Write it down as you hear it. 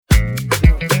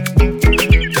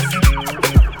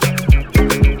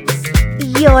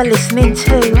are listening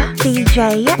to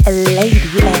DJ Lady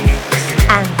X,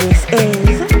 and this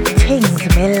is Things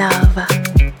Me Love.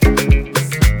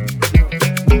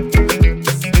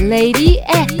 Lady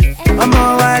X. I'm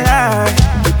all alive.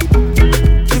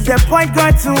 If the point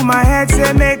got to my head,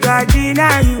 say make I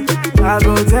deny you, I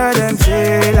go tell them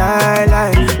say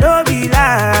lie, don't be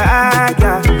like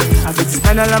yeah. I fit to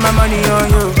spend all of my money on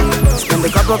you, spend a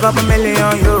couple million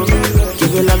on you,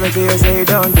 give you love until you say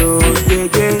don't do,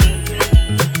 yeah.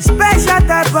 Special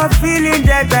type of feeling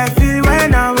that I feel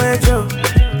when I'm with you.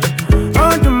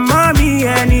 Oh, the mommy,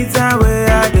 anytime where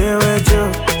I deal with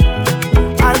you.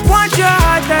 I want your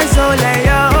heart and soul and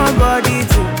your own body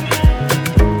too.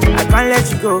 I can't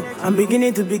let you go. I'm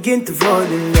beginning to fall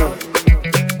in love.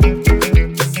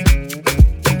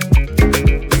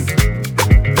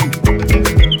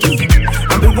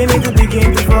 I'm beginning to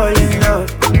fall in love.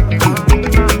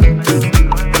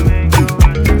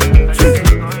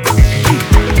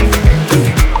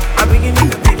 I'm beginning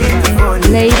to fall in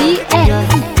love. Lady X. You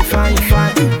fine, you're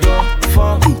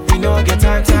fun. We know get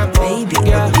time, baby.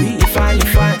 Yeah, you fine,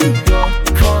 you're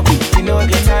we know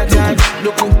get time.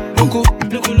 Look,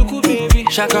 baby.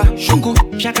 Shaka, shuku,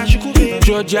 baby.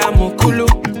 Georgia Mokulu.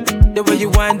 The way you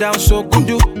wind down so good.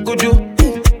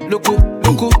 Look,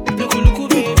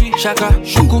 baby. Shaka,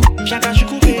 shuku,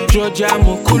 baby. Georgia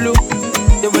Mokulu.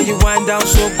 The way you wind down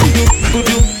so good.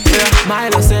 Yeah.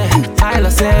 Milo say,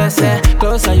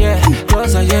 closer, yeah.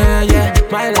 Milo say, closer, yeah.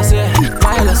 Milo say,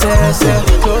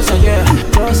 closer, yeah.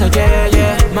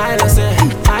 Milo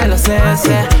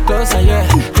say, closer, yeah.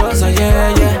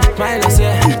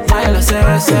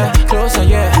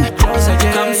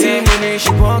 Come see money,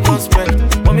 she won't come spend.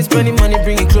 Want me spending money,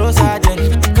 bring it closer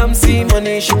then. Come see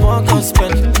money, she won't come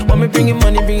spend. Want me bringing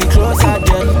money, bring it closer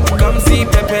then. Come see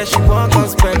Pepe, she won't come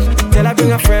spend. Tell her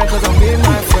bring a friend, cause I'm with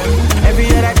my friend. Every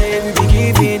other day we be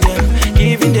giving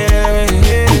them.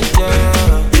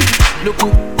 Look,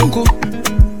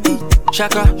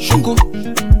 Shaka, shuku,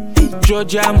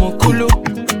 Georgia Mokulu.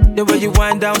 The way you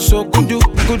wind down so good. Oh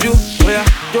yeah,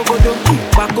 Jogodo,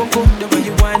 Bakoko. The way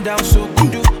you wind down so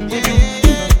good.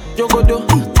 Jogodo,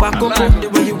 Bakoko. The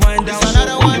way you wind down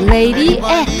so good. Lady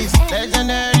X.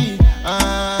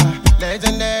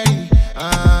 Legendary,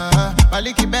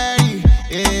 Maliki Berry,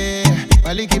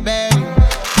 Maliki Berry.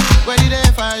 Where did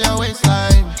they find your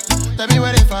waistline? Tell me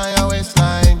where they find your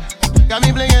waistline. Got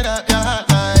me blinging up your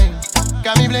hotline.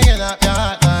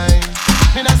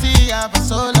 Me not see ya for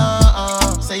so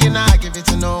long. Say you not give it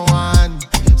to no one.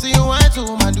 So you went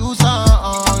to my do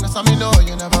song. That's how me know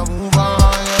you never move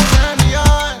on. Yeah. Turn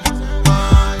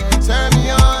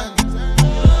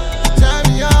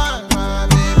me on, my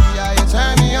baby. Yeah, you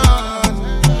turn me on.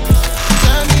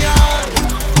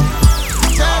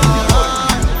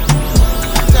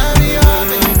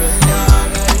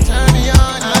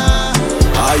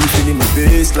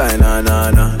 Baseline, na.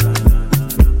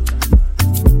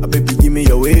 Baby, give me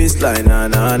your waistline, na.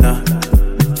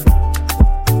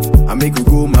 I make you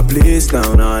go my place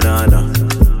now, na.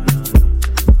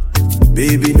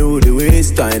 Baby, know the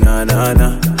waistline, na.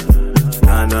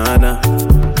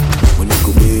 When you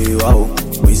go, be wow,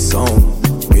 we song,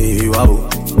 be wow,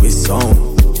 we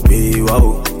song, be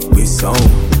wow, we song,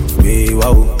 be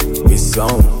wow, we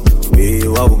song, be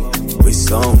wow, we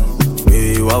song,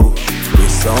 be wow, we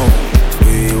song.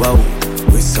 Hey wow,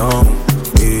 we song.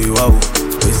 Hey wow,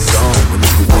 we song. When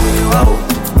you go, hey wow,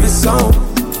 we song.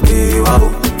 Hey wow,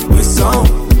 we song.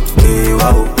 Hey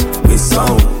wow, we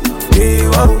song. Hey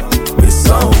wow, we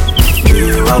song.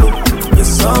 Hey wow, we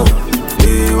song.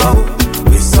 Hey wow,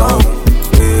 we song.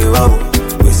 Hey wow,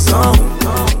 we song.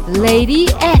 Lady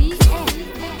X.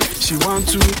 She want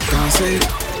to dance it,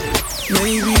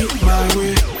 maybe my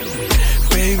way,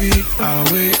 baby I'll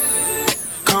wait.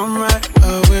 Come right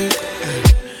away.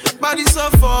 Body so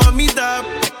for me that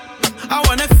I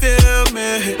wanna feel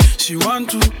me. She want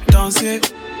to dance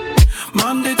it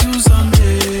Monday to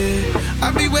Sunday.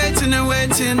 I be waiting and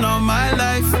waiting all my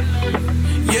life.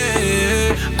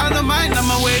 Yeah, I don't mind,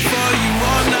 I'ma wait for you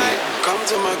all night. Come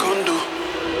to my condo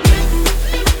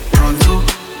pronto.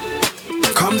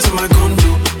 Come to my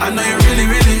condo. I know you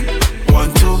really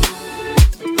want to.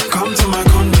 Come to my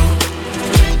condo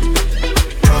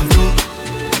pronto.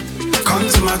 Come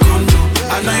to my condo.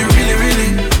 I know you really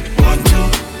want to.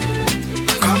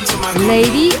 Come to my condo.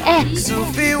 Lady X.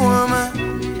 Sophie woman,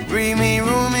 bring me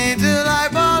room till I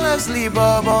fall asleep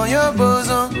up on your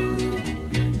bosom.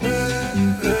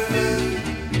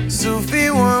 Sophie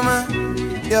woman,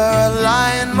 you're a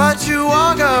lion, but you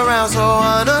walk around so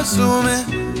unassuming.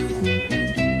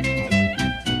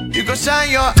 You gon' shine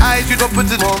your eyes, you gon' put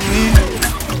it on me.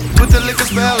 Put the liquor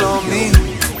spell on me.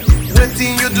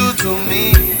 Anything you do to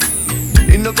me,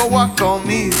 you no go walk on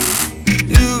me.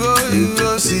 You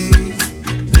go see.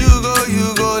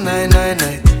 You go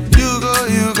 999.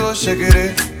 You go shake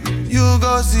it. You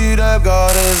go see the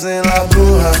goddess in La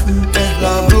Bruja,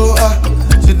 La Bruja.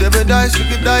 She never die, she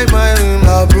could die my room,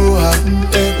 La Bruja,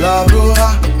 La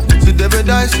Bruja. She never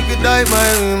die, she could die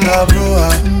my room, La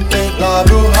Bruja, La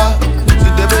Bruja. She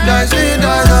never die, she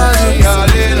dies,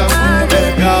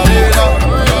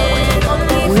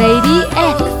 Lady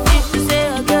X.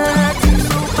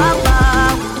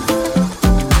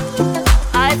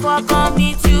 I fuck on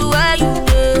me too where you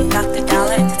live. Dr.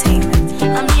 Dollar Entertainment.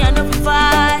 I'm the end of the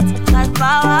fight, like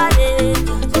power days.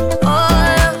 Oh,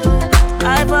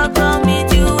 I fuck on me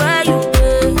too where you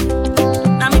live.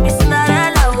 Now me be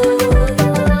Cinderella, oh.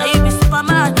 Now you be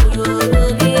Superman, oh.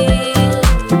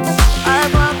 I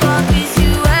fuck on me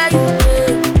too where you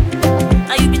live.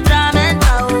 Now you be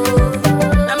Tramenta, oh.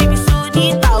 Now me be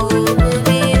Sunita, oh.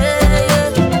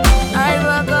 I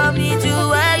fuck on me too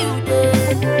where you live.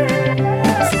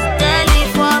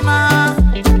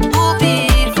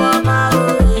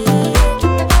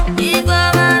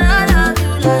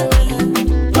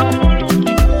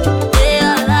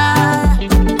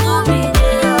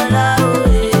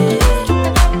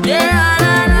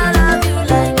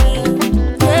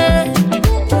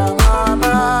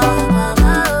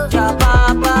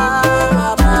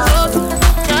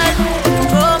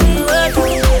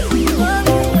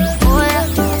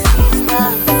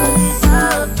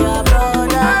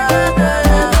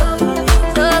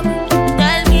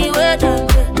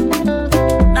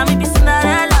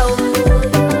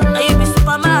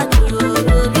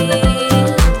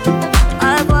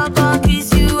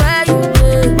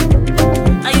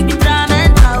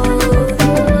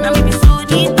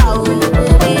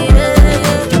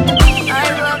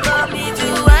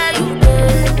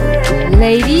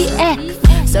 Lady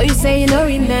X. So you say you don't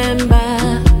remember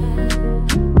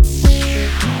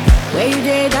where you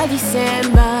did that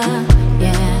December,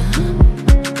 yeah.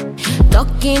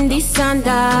 Talking this and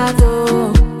that,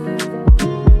 oh.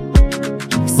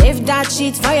 Save that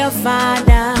shit for your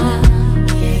father,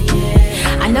 yeah,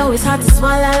 yeah. I know it's hard to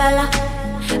swallow, la, la,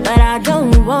 but I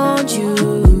don't want you.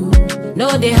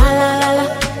 No, they holla, la, la.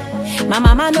 My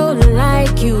mama don't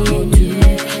like you.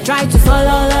 Try to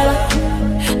follow, la, la.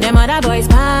 Them other boys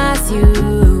pass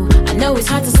you. I know it's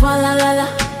hard to swallow, la, la,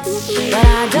 but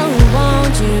I don't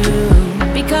want you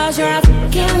because you're a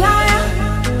fucking liar.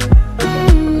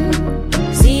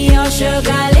 See your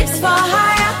sugar lips for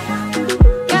higher,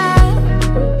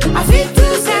 yeah. I feel to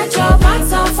set your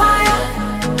pants on fire.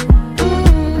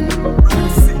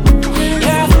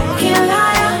 You're a fucking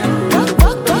liar,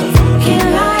 fucking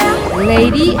liar.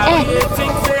 Lady X.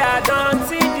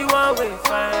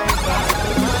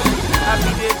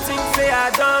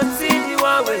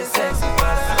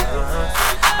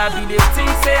 I be the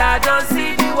thing say I don't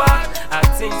see the one. I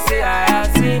think say I have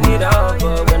seen it all,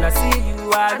 but when I see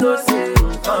you, I know say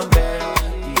you come back.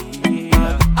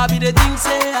 Yeah. I be the thing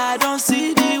say I don't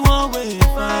see the one way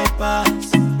fine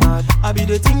pass. I be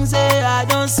the thing say I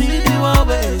don't see the one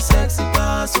way sexy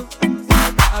pass.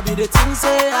 I be the thing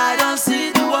say I don't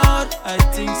see the one. I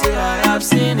think say I have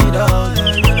seen it all.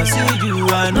 When I see you,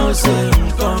 I know say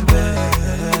you come back.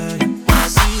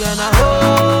 See and I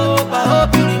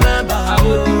hope you remember. I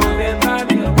hope you remember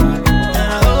me. And I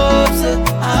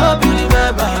hope you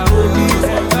remember.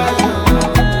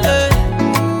 Hey,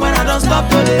 when I don't stop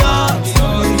for the heart,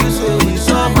 you say it's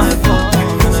all my fault.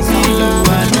 When I see you,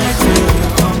 I know say you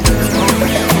come back.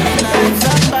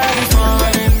 Somebody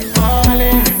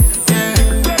falling, yeah.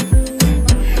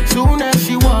 Soon as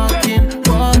she walking,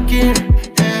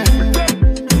 yeah.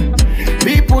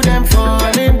 People them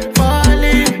falling,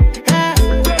 yeah.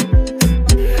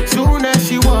 Soon as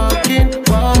she walking,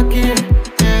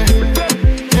 yeah.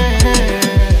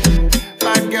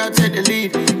 Bad girl take the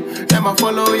lead, let me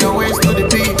follow your ways to the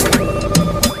beat.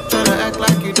 Tryna act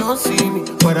like you don't see me,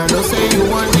 but I know say you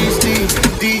want these things.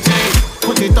 DJ,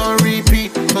 put it on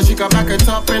repeat, so she can back it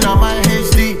up in on my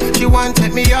HD. She want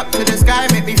take me up to the sky,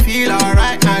 make me feel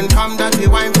alright, and come dirty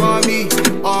wine for me.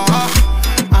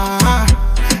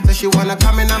 So she wanna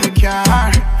come in on my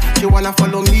car, she wanna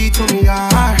follow me to me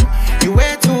yard. You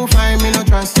way too fine, me no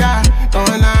trust ya.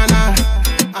 Oh na.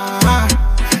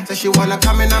 So she wanna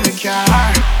come in on my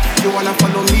car, she wanna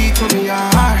follow me to me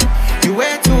yard. You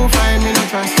way too fine, me no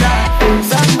trust ya.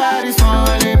 Somebody's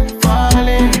falling,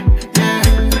 yeah.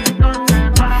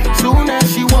 Soon as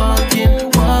she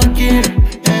walking,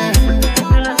 yeah.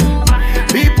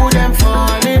 People them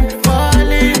falling,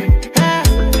 yeah.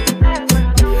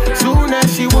 Soon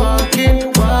as she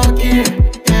walking,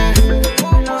 yeah.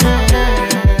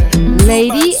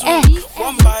 Lady X.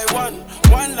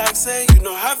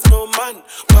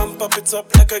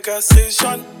 gas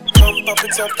station. Pump up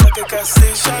it up like a gas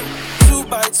station. 2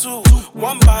 by 2,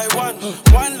 1 by 1.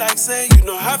 One like say you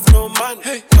no have no man.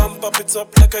 Hey, pump up it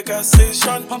up like a gas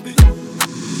station. Pump it.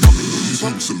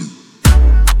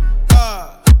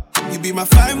 You be my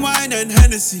fine wine and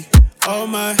Hennessy. Oh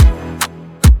my.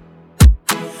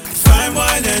 Fine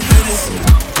wine and Hennessy.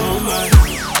 Oh my.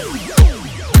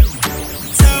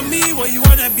 Tell me what you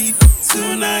wanna be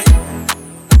tonight.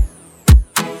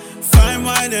 Fine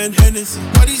wine and Hennessy.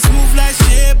 Body smooth like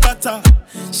shea butter.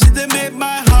 She dey make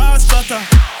my heart stutter.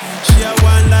 She a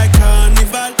wine like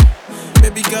carnival.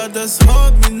 Baby girl, just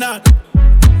hold me not.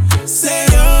 Say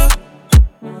oh,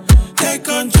 take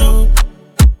control.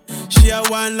 She a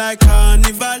wine like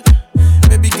carnival.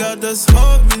 Baby girl, just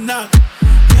hold me now.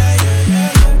 Yeah, yeah,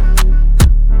 yeah, yeah.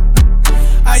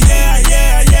 Ah, yeah,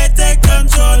 yeah, yeah, take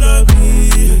control of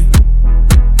me.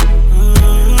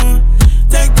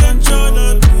 Take control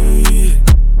of me.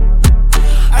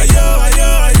 Ayo, ayo,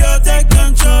 ayo, take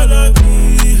control of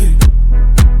me.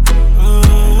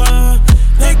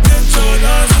 Take control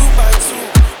of 2 by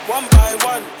 2, 1 by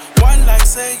 1. One like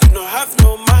say you no have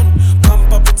no man.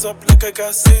 Pump up it up like a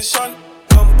gas station.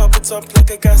 Pump up it up like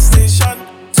a gas station.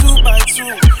 2 by 2,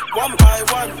 1 by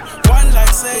 1. One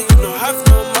like say you no have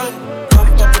no man.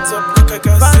 Pump up it up like a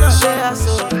gas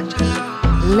station.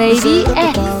 Lady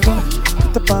X.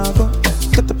 Get the pago,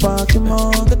 get the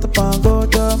Pokemon, get the pago,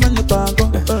 German the pago,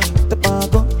 the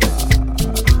pago.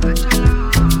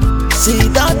 See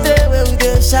that day where we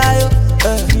get shy,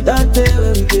 see that day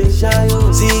where we get shy,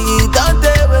 see that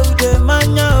day where we get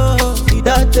mania, see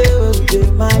that day where we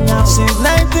get mania. Since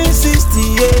 1960,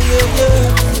 yeah, yeah,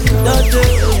 yeah. That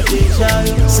day where we get shy,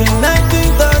 since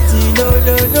 1930, no,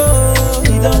 no, no.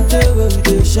 See that day where we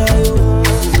get shy,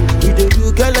 we dey do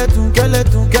skeleton,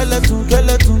 skeleton, skeleton,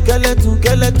 skeleton, skeleton,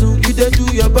 skeleton. You dey do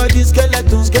your body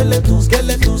skeleton, skeleton,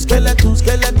 skeleton, skeleton,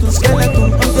 skeleton, skeleton.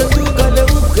 You dey do skeleton,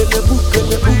 skeleton, skeleton,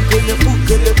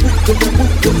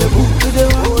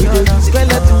 skeleton, skeleton, skeleton. You dey do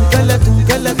skeleton, skeleton,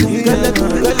 skeleton, skeleton,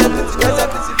 skeleton,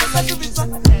 skeleton.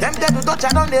 Them dead to touch, I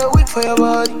don't dey weak for your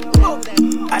body.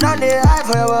 I don't dey high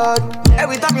for your body.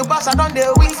 Every time you pass, I don't dey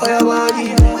weak for your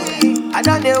body. I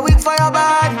don't dey weak for your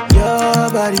body. Your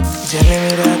body, telling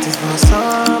me that it's for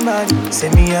somebody. Say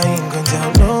me I ain't gon'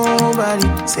 tell nobody.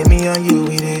 Say me and you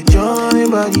with a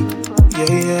joint body.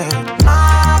 Yeah, yeah.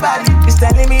 My body is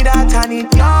telling me that I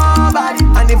need your body.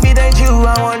 And if it ain't you,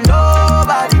 I want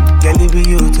nobody. Girl, it be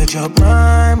you to chop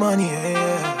my money. Yeah,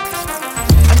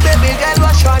 yeah. And baby girl,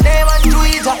 what's your name on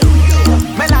Twitter?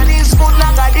 Melanie smooth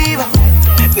like a diva.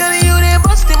 Girl, you dey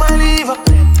bust in my liver.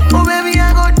 Oh baby,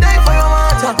 I go die for your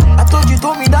matter. I thought you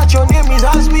told me that your name is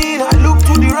Asmin. I look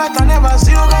to the right, I never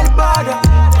see you get better.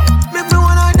 Make me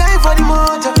wanna die for the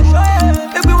matter.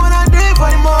 Make me wanna die for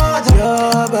the matter.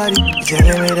 Your body,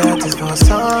 telling me that it's for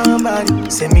somebody.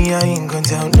 Say me I ain't gon'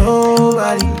 tell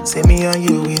nobody. Say me and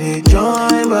you with a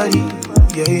joint body.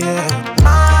 Yeah, yeah.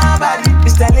 My body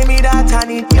is telling me that I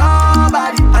need your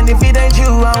body. And if it ain't you,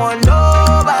 I want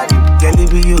nobody. Girl, it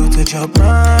be you to chop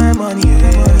my money.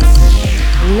 Yeah.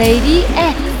 Lady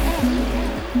X.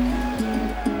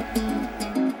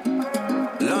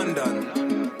 London.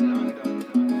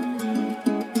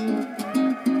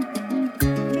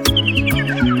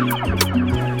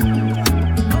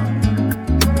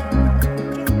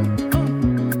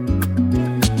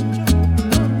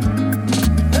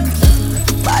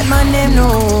 Bad man, them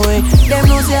know it. Them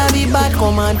know say I be bad,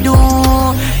 come and do.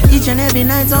 Each and every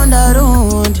night on the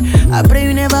road. I pray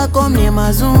you never come near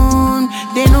my zone.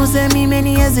 They know say me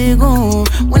many years ago.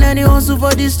 When I dey hustle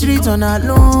for the streets on that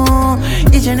low.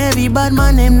 Each and every bad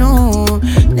man, them know.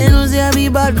 They know say I be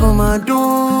bad, come and do.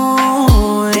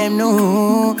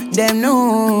 Them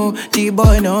know. The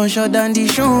boy don't shut down the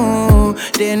show.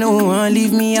 They know and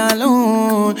leave me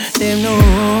alone. Them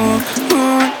know.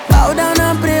 Bow down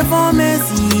and pray for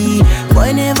mercy.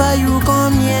 Whenever you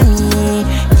come near me,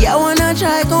 yeah, wanna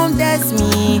try come test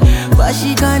me, but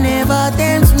she can never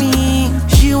tempt me.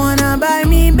 She wanna buy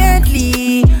me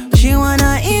Bentley. She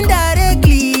wanna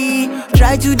indirectly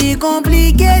try to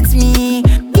decomplicate me.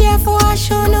 Therefore I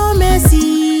show no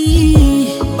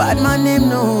mercy. Bad man, them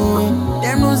know.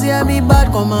 Them know say I be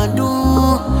bad, come and do.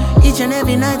 Each and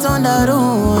every night on the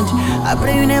road. I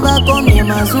pray you never come near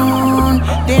my zone.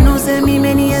 They know say me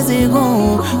many years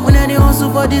ago. When I dey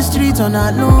hustle for the streets on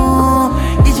that low.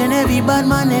 Each and every bad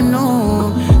man, them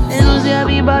know. They know say I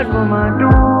be bad, come and do.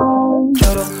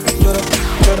 Choro, choro,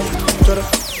 choro, choro,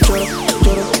 choro,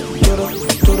 choro, choro,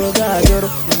 choro, ja, choro,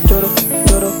 choro,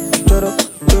 choro, choro,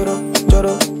 choro,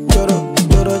 choro, choro,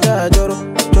 choro, ja, choro,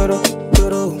 choro,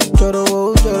 choro, choro,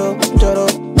 choro, choro, choro,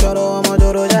 choro, I'm a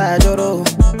choro, ja, choro.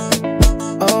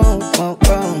 Oh, oh,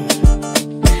 oh.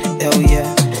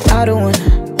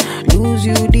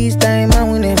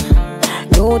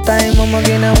 time. I'ma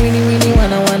get a winnie,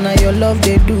 wanna your love,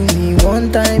 they do me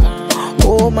one time.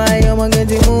 Oh my, I'ma get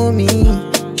to move me.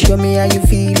 Show me how you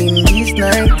feeling this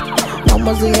night.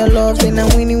 I'ma say your love, say a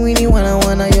winnie,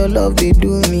 wanna your love, they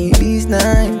do me this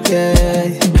night,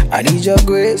 yeah. I need your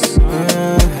grace,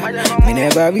 me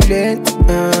never relent,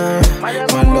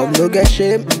 my love no get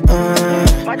shame,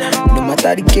 no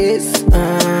matter the case,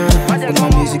 but my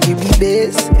music give me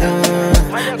bass,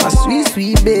 my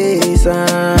sweet bass, so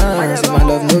my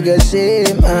love no get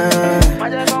shame,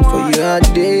 for you all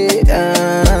day,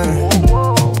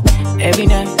 every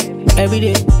night, every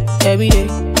day,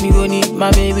 me gon' need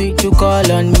my baby to call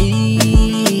on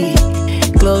me,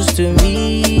 close to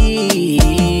me,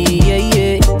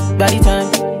 yeah. By the time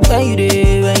when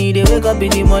you dey wake up in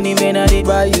the morning, man, I dey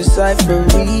buy you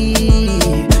cyphery,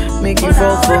 make you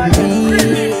fall for me.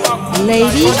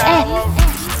 Lady X.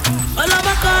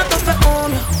 Oloma kato fe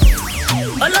ono,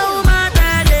 oloma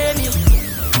tale mi,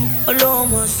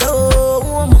 oloma so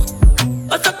womo,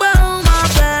 otakwe oma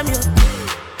fe mi,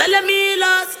 tell me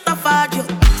lost afadio,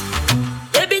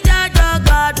 baby jaja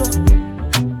gado,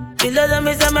 bila de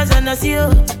mi se me se nació,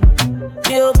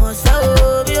 mi omo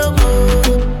sao, mi omo.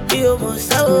 Bio mo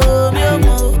sao, bio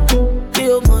mo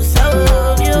sao,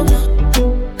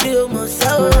 bio mo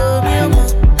sao, bio mo.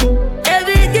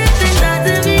 Everything that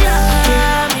to be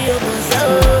bio mo sao,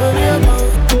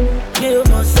 bio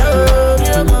mo sao,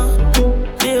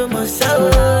 bio mo sao,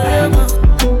 bio mo.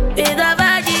 Ida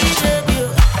baji de bio.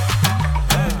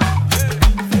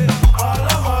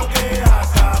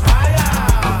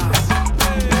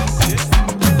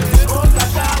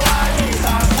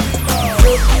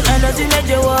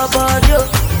 Body,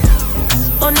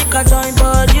 Onika join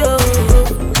body,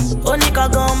 Onika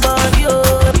gun body.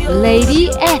 Lady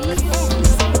X.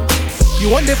 You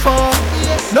want the phone?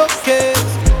 No case,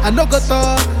 I no go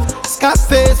talk.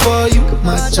 Scarface for you,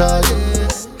 my charge.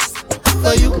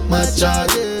 For you, my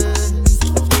charge.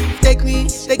 Take me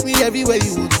everywhere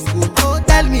you want to go. Oh,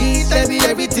 tell me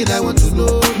everything I want to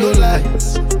know. No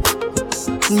lies,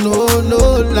 no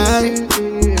lie.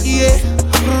 Yeah.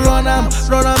 Run am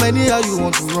anyhow you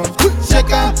want to run.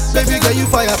 Shake am, baby girl you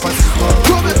fire pass it.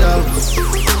 Go without,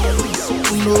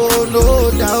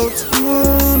 no doubt.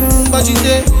 But you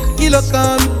say, kilo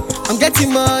come, I'm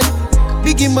getting money,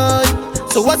 biggie money.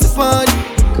 So what's the fun?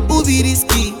 Who be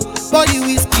risky? Body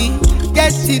whiskey,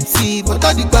 get tipsy, but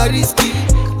all the bar risky.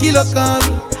 Kilo come,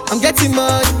 I'm getting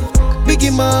money,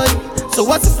 biggie money. So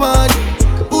what's the fun?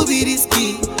 Who be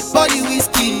risky? Body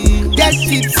whiskey, get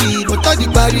tipsy, but all the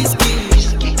bar risky.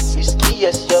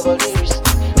 Yes, your body risky.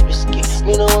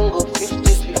 Me no want go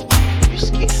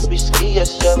 50-50. Risky,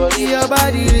 yes, your body risky.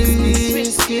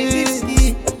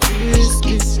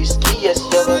 Yes,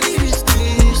 your body risky.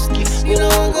 Me no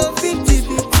want go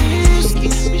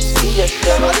 50-50. Risky, yes,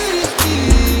 your body risky.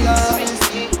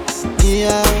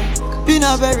 Yeah, been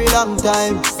a very long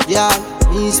time. Yeah,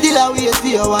 me still a wait for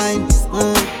your wine.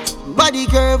 Body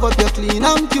curve up, you clean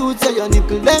and cute, so your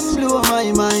nipple them blow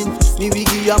my mind. Me we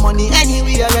give you money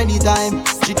anywhere, anytime.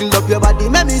 Jiggle up your body,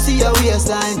 make me see your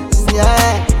waistline.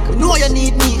 Yeah, you know you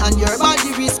need me and your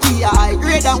body risky. I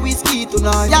grade and whiskey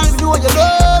tonight. Yeah, you know you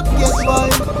love, guess why?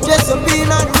 Just a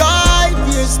feel and right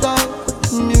hairstyle.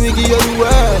 Me we give you the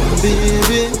world,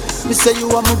 baby. Me say you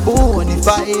are my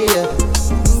bonfire.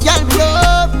 Yeah, me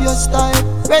love your style.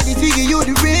 Ready to give you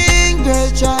the ring, girl,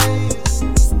 child.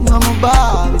 You are my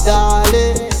Barbie,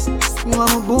 darling. You are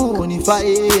my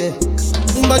bonfire.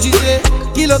 But you say,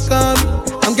 kilo come,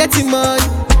 I'm getting money,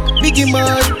 biggie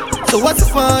money. So what's the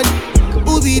fun?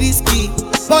 Who be risky?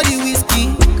 Body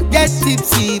whiskey, get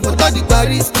tipsy, but all the bar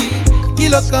risky.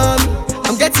 Kilo come,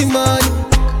 I'm getting money,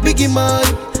 biggie money.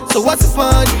 So what's the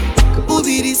fun? Who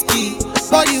be risky?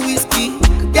 Body whiskey,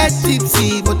 get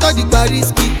tipsy, but all the bar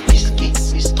risky. Risky,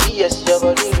 yes, your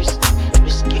body risky.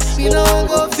 Me no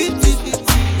go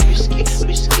 50-50.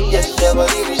 Risky, yes, your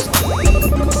body risky.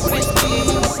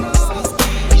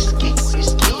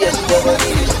 Yes, your body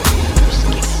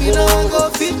risky. You know go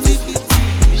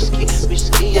 50-50.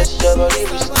 Risky, yes, your body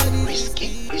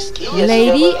risky.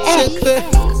 Lady X.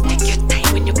 Take your time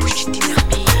when you push it in on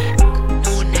me.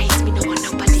 No nice, me no want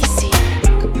nobody see.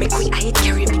 Make we hide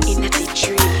carry me in a the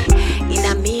tree. In a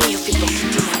me, you feel look it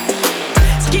in a me.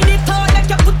 Skin it all like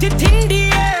you put it in the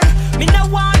air. Me no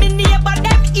want me neighbor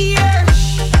that ear.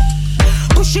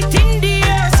 Push it in the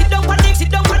air. Sit down on me, sit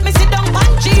down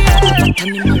on chair.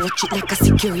 Turn him and watch it like a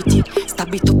security.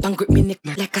 Stab it up and grip me neck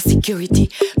like a security.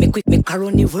 Make her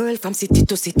run the world from city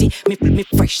to city. Me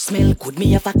fresh smell good,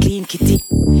 me have a clean kitty.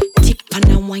 Tip pan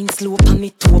and wine slow pan me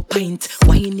to a pint.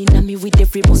 Whining on me with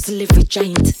every muscle, every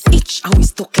joint. Each how we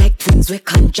stuck like twins we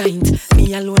conjoined.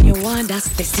 Me alone you want that's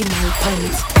decimal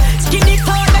point. Skin it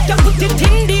out like you put it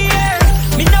in the air.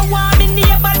 Me no want me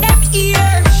neighbor them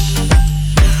ear.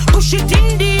 Push it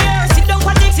in the air. Sit down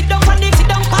on it, sit down on it, sit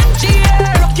down on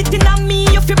chair. Rock it in on me,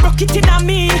 if you broke it in on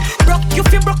me. Broke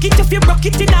if you broke it, if you broke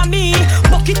it in on me.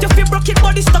 Broke it if you broke it,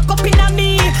 body stuck up in on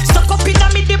me. Stuck up in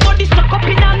on me, the body stuck up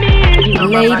in on me.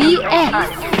 Lady X.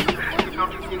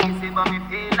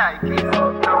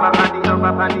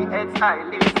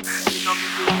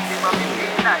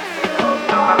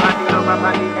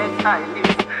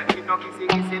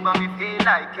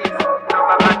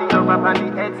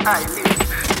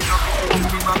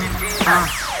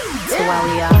 So where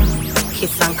we are,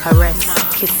 kiss and caress.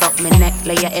 Kiss up my neck,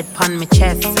 lay your head pon my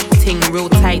chest. Ting real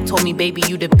tight, told me baby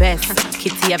you the best.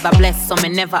 Kitty ever blessed, so me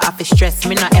never have to stress.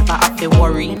 Me not ever have to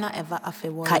worry.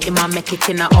 Cause him a make it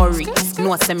in a hurry.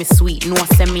 No say me sweet, no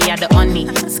say me a the honey.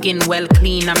 Skin well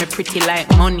clean and me pretty like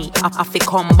money. I have to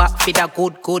come back for the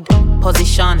good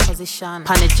position.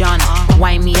 Pan the John,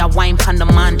 why me a wine pan the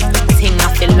man. Ting a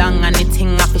fi long and the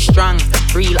ting a fi strong.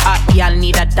 Real hot y'all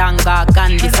need a danga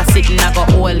gun. This a sitting I go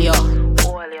all yo.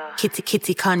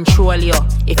 Kitty control you.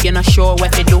 If you're not sure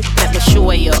what to do, let me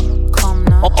show you. Come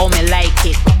now. Oh, me like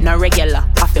it, not regular.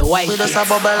 I feel white. We just a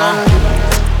bubble and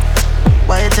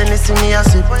why you Tennessee me a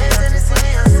sip?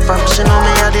 From she know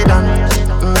me a did done.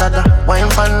 Dada, wine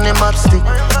pan the map stick.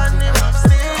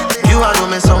 You a do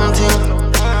me something.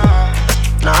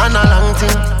 Nah, nah, long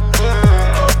thing.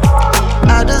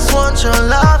 I just want your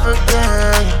love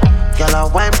again. Girl, I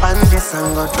wine pan this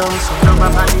and go down so. Love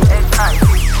up on the head high.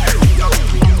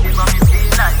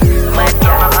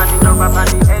 Love up on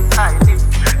the head high.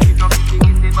 You know me think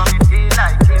it's about me feel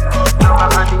like it.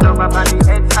 Love up on the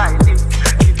head high.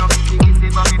 You know me think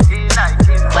it's about me feel like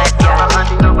it.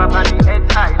 Love up on the head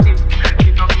high.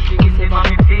 You know me think it's about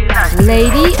me feel like it.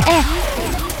 Lady X.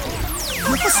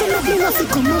 You say love me have to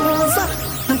come over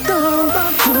and come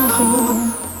back home.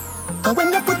 And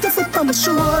when you put your foot on my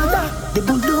shoulder, the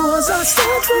bulldozer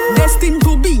start through. Destined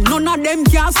to be, none of them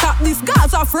can stop this.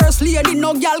 Gaza first lady,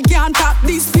 no girl can tap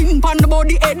this. Pin pan the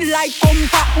body head like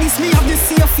compact. This me have the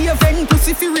safe event,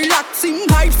 pussy fi relaxing.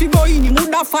 Hide fi boy in him,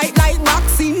 woulda fight like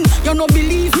boxing. You no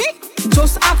believe me?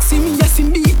 Just ask him, yes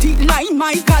him beat it like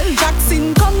Michael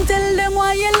Jackson. Come tell them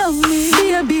why you love me,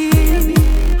 baby.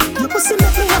 Your pussy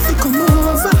make me have to come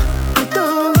over and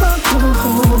come back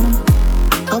home.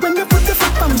 And when you put your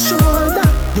foot on my shoulder,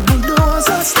 the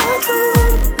bulldozer start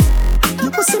room.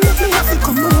 Your pussy make me have to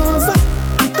come over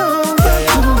and come back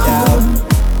home.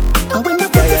 And when you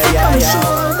put your foot on my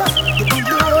shoulder, the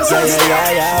bulldozer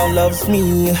start room. Loves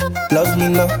me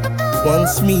now.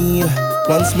 Wants me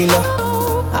now.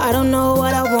 I don't know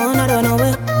what I want, I don't know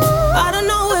it. I don't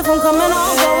know if I'm coming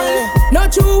or going.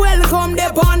 Not you welcome, they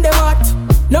on the mat.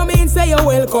 No mean say you're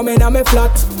welcome in a me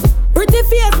flat. Pretty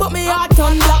face, but me heart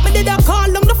turn black. Me did a call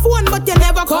on the phone, but you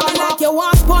never call like you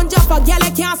want sponge off a girl,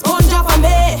 you can't sponge off of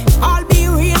me. I'll be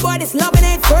real, but this loving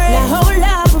ain't free. Like hold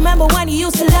up, remember when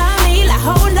you used to love me? Like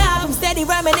hold up, I'm steady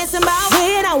reminiscing about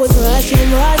when I was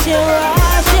rushing for your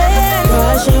loving,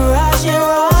 rushing for your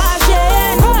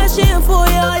loving, rushing for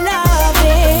your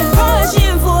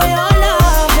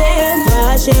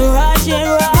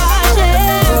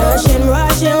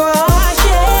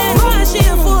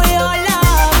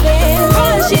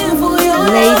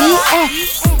Lady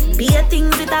X. Be a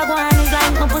things that I want is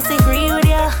like my pussy agree with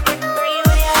ya.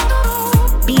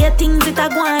 Be a things that I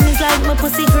want is like my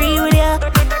pussy agree with ya.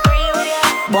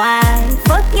 Boy,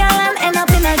 fuck y'all and end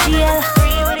up in a jail.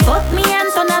 Fuck me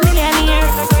and son a millionaire.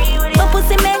 My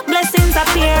pussy make blessings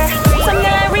appear. Some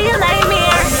girl a real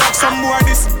nightmare. Some boy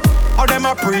this, or them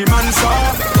a pre-man so.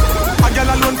 A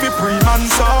girl alone fi pre-man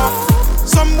so.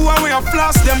 Some boy we a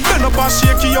floss them, bend up and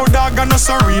shake your dog and us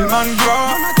a real man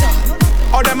grow.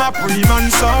 Or them a pre-man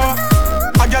so.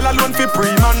 A girl alone fi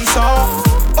pre-man so.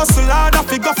 Hustle hard a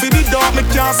figure fi the dog. Me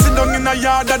can't sit down in a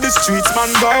yard that the streets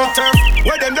man go.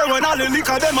 Where them there when all the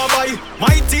liquor them a buy.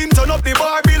 My team turn up the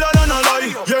Babylon and a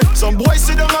lie. Yeah, some boys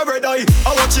sit down a red eye.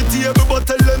 I watch the table but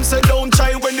tell them say don't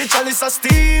try. When the chalice a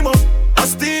steam up.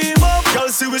 Y'all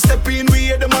see we step in,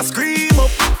 we hear them a scream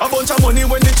up. A bunch of money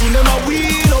when they tune them a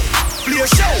wheel up. Play a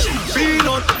show,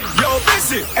 peanut, yo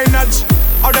busy, energy.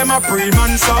 Or them a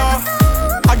pre-man so.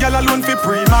 A girl alone fi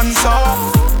pre-man so.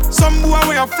 Some boy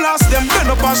we a floss them, bend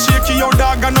up and shake your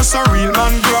dog and us a real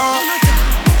man grow.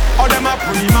 Or them a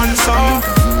pre-man so.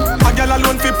 A girl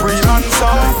alone fi pre-man so.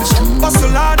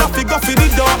 Hustle hard a figure fi the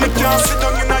dog. Me can't sit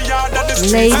down in a yard that the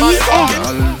streets Lady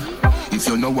X. If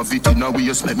you know of it in a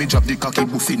waist, let me drop the cocky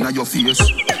buff in your face.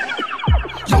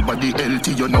 Your body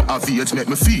healthy, you know have it. Make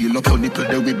me feel up your nipple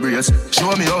there with brace.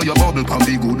 Show me how your bubble can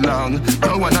be good long.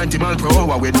 Power 90 miles per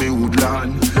hour with me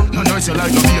woodland. No noise you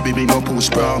like no baby, me no push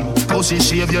prom. Pussy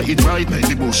shave you it right, make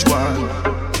the bush one.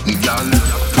 Girl.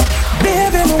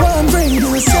 Baby, me want bring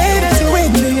you, say that you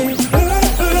with me.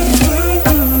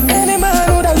 Any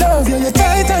man would I love you, you're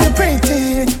tight and you're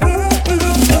pretty.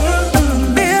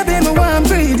 Baby, me want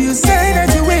breathe you, say that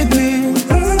you with me.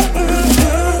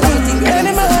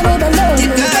 Any man would I love you,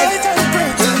 you're tight and you're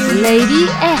pretty. Lady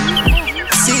F.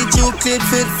 See you clip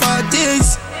fit for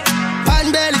this. Pan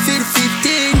belly fit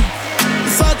 15.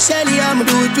 Fuck Shelly, I'ma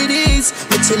do it with this.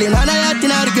 Me chillin' on a yacht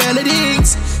in all the girl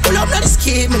digs. Pull up not the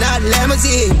skip, me not the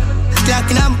limousine.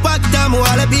 Clocking on back down my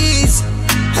wallabies.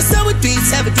 I saw it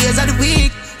 7 days of the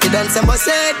week. You done some more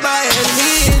said by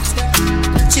enemies.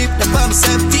 Cheap the pump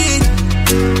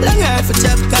 17. Long hair for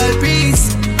tropical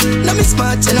breeze. Now me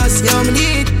smart and I see how me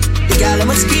need. The girl I'm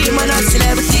a scream and I'm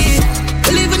celebrity.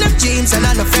 Believing up dreams and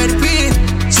I'm not afraid to breathe.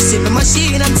 She sit in the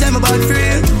machine and tell me about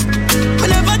free. I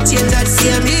never change that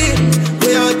same me.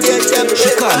 She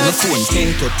call me phone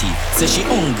Kentucky. Say she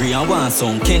hungry and want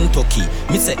some Kentucky.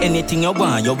 Me say anything you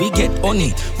want, you we get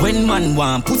honey. When man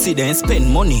want pussy then spend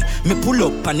money. Me pull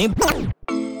up and it.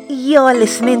 You're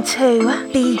listening to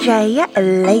DJ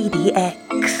Lady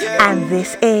X, and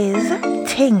this is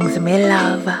Things Me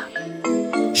Love.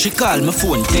 She call me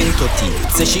phone Kentucky.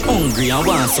 Say she hungry and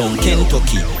want some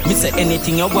Kentucky. Me say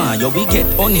anything you want, you we get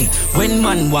honey. When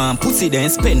man want pussy then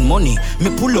spend money. Me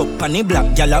pull up and the black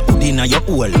gyal a hood inna your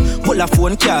hole. Pull a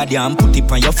phone card and put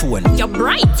it on your phone. You're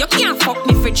bright, you can't fuck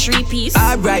me for 3 piece.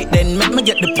 Alright then, make me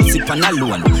get the pussy pan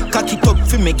alone. Cock it up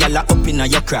for me gyal a up inna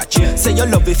your crotch. Say you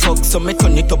love it fuck, so me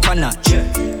turn it up a notch.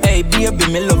 Hey baby,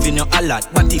 me loving you a lot.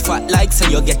 But if I like, say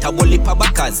you get a whole heap of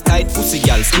backers. Tight pussy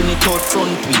gyal, skin it out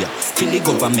front way. Kill the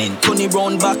government, turn it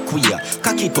round back queer.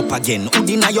 Cock it up again, hood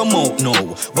inna your mouth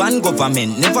now. One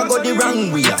government, never go the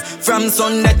wrong way. From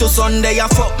Sunday to Sunday, I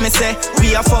fuck me say.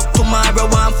 We a fuck tomorrow,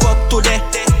 one fuck today.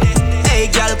 Hey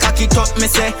girl, cock it up, me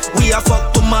say. We a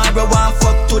fuck tomorrow, one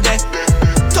fuck today.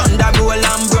 Thunder roll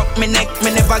and broke me neck.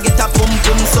 Me never get a pum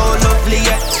pum so lovely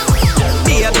yet.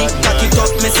 Baby, cock it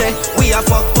up, me say. We a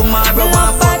fuck tomorrow,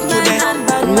 one fuck today.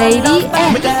 Lady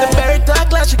F. Me got the berry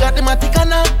talk like she got the matica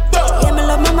now. Yeah, me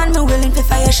love my man, me willing to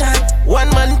fire shot. One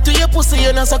man to your pussy,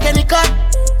 you know suck any cock.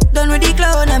 Done with the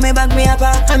clown and me bag me up.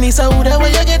 And it's a wood where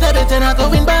you get a better not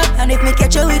going back. And if me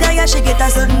catch you with her, yeah, she get a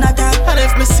sudden attack. And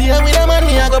if me see her with a man,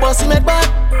 me I go bust him head back.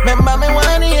 Remember me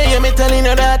wanna hear you, me telling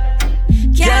you that.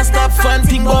 Can't stop fun,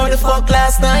 think about the fuck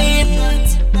last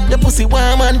night. Your pussy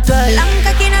warm and tight. I'm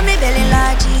cocking on me belly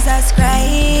like Jesus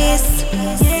Christ.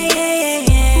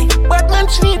 Yeah. Batman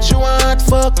treat you hard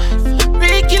fuck.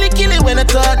 Really kill it when I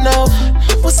talk now.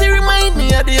 Pussy remind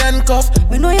me of the handcuff.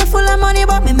 We know you're full of money,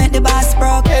 but me make the boss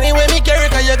broke. Anyway, me carry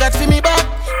cause you got for me back.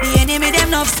 The enemy them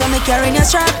enough, so me carrying your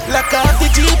strap. Lock off the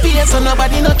GPS so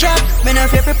nobody no trap. Me no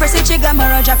fear for press it, chick, I'm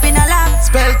a drop in a lap.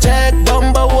 Spell check,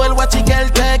 bumble hole, watch your girl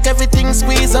take. Everything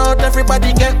squeeze out,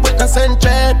 everybody get witness and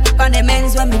tread. On the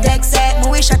men's when me take set, me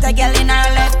wish shot a girl in her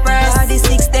left breast. All the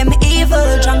 6 them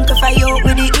evil, drunk to fire out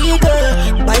with the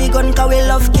eagle. Buy gun cause we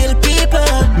love kill people.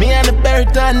 Me and the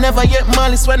Bertha never get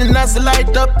malice. When the nozzle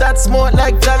light up, that smoke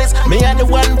like chalice. Me and the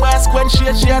one boss, when she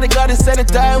had the goddess.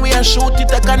 Anytime we a shoot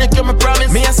it, I can't give me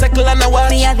promise. Me a circle and a watch.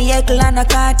 Me a vehicle and a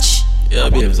catch. Yeah,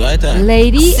 babes, right there.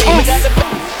 Lady F.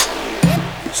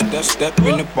 Step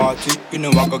in the party. You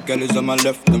know I got girls on my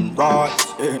left and right.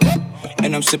 Yeah.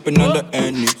 And I'm sipping on the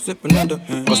Henny,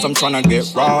 cause I'm tryna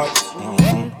get right.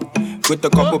 With a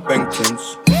couple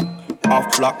Bengtons.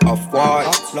 Off black, off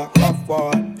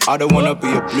white. I don't wanna be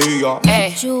a player.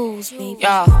 Hey, Jules, baby.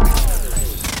 Yeah.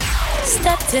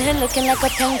 Step to him looking like a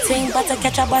painting, but I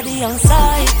catch a body on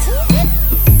sight.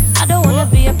 I don't wanna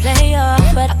be a player,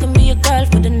 but I can be a girl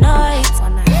for the night.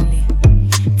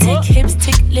 Tick hips,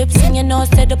 tick lips, and your nose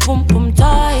said the pum pum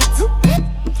tight.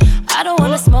 I don't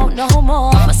wanna smoke no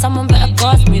more, but someone better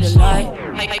pass me the light.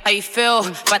 How you feel?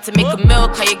 About to make a meal,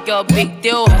 call your girl big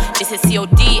deal. This is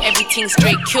COD, everything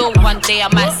straight kill. One day I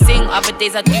might sing, other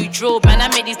days I do drill. Man, I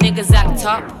made these niggas act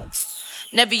up.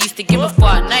 Never used to give a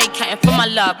fuck, now you counting for my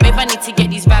love. Babe, I need to get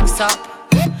these racks up.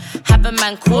 Have a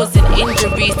man causing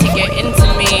injuries to get into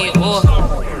me. Oh.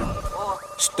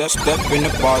 Step in the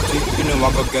party. You know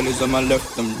I got girls on my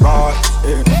left and right.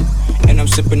 Yeah. And I'm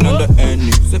sipping on the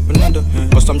Henny,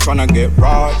 cause I'm tryna get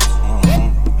right.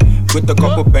 With a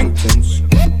couple Bengtons.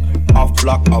 Off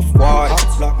black, off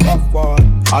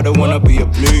white. I don't wanna be a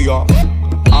player.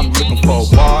 I'm looking for a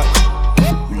white.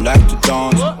 We like to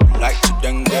dance, we like to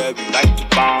dengue, we like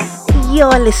to bounce.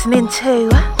 You're listening to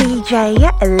DJ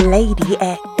Lady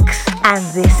X. and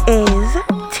this is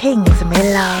Tings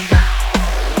Me Love.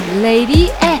 Lady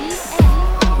X.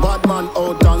 Bad man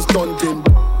out and stunting.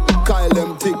 Kyle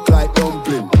them thick like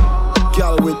dumpling.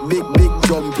 Girl with big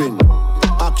jumping.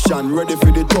 Action, ready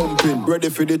for the thumping. Ready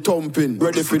for the thumping.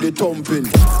 Ready for the thumping.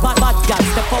 Bad girl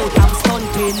step out, I'm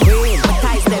stunting. My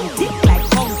ties them thick like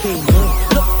pumpkin.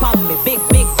 Look pon me, big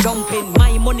jumping.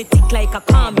 My money thick like a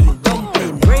caramel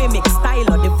dumpling. Remix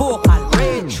style of the vocal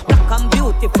range. Black and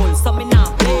beautiful, so me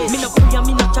not play. Me no pray,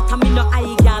 me no chatter, me no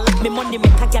eye girl. Me money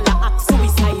make a girl act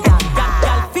suicidal.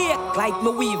 Girl fake like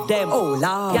me weave them. Oh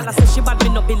Lord, girl say she bad, me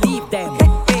no believe them.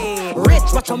 Hey,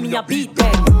 rich, watch how me a beat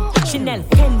them. Chanel,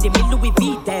 Fendi, me Louis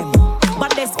V them.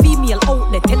 But there's female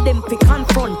outlet, tell them fi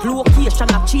confront. Location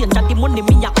a change and the money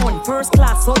me a on. First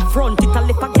class up front, it a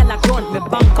lip a gyal a grunt. Me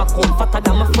bank account fatter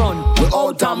than my front. We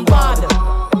out and bad,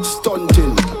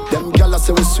 stunting. Them gyal a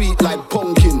say we sweet like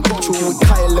pumpkin. True we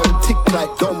Kyle them thick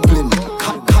like dumpling.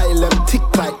 Kyle them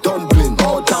thick like dumpling.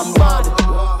 Out and bad,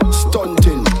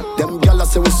 stunting. Them gyal a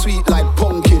say we sweet like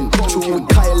pumpkin. True we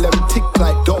Kyle them thick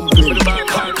like dumpling.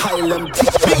 Kyle them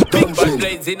thick like dumpling.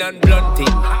 Blazing and blunting.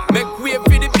 Make way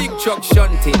for the big truck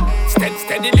shunting.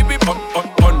 Steadily we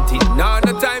hunting. Now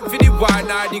no time for the war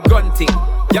nor the gunting.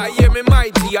 Yeah, hear me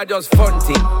mighty, I just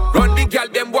funting. Run the gal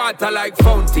them water like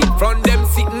fountain. From them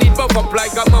sitting it buff up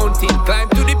like a mountain. Climb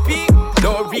to the peak,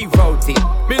 no rerouting.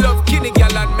 Me love kinny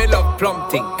gal and me love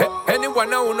plumping.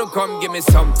 Anyone I wanna come give me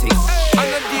something. On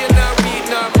a day now week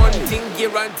now monthing.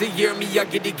 Gear on to hear me, I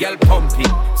get the gal pumping.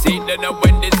 See then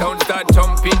when the sound start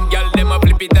jumping. Gal them a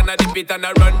flip it and a dip it and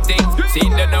a run things. See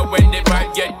then when the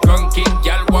vibe get drunking.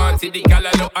 Gal want see the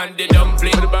callaloo and the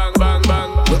dumpling. Bang bang bang.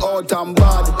 We out and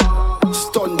bad,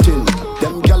 stunting.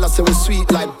 Them gyal a say we sweet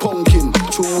like pumpkin.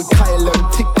 True we Kyle them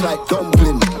thick like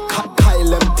dumpling. Kyle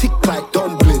them thick like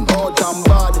dumpling. Out and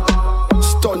bad,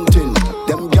 stunting.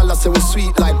 Them gyal a say we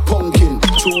sweet like pumpkin.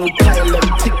 True we Kyle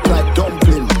them thick like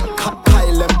dumpling.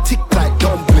 Kyle them thick like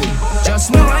dumpling.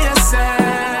 Just know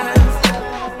yourself.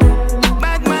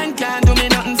 Bad man can't do me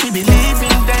nothing to believe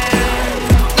in them.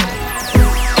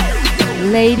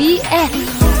 Lady X.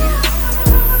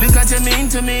 Look what you mean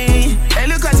to me. Hey,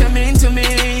 look what you mean to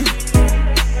me.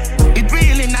 It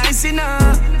really nice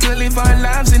enough to live our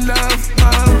lives in love.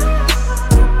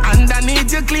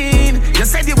 Underneath you clean. You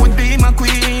said you would be my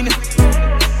queen.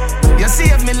 You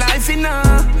saved me life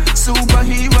enough.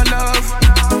 Superhero love.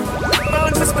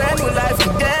 Bound to spend my life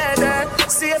together.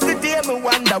 Save the day, my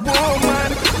Wonder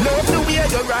Woman. Love the way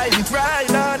you ride it right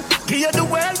on. Give you the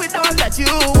world with all that you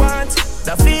want.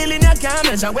 The feeling you can't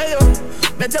measure where you.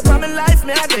 Better for my life,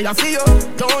 me I day I feel you.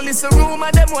 Don't listen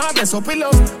rumor, them want mess up with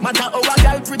love. Matter how a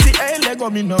girl pretty, hey, let go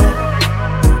me know.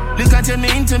 Look what you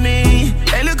mean to me.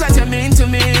 Hey, look what you mean to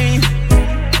me.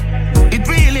 It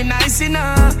really nice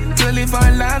enough to live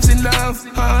our lives in love.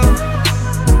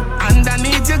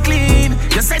 Underneath you clean.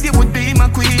 You said you would be my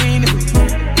queen.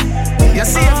 You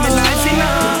saved me life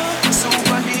enough.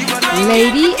 Superhero.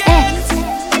 Lady X.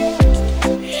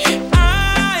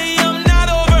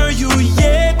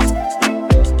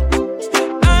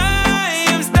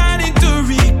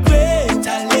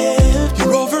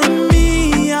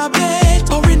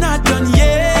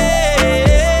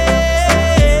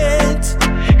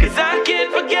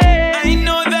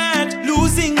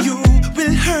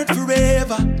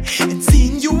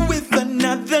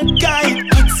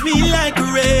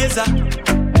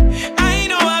 I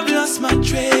know I've lost my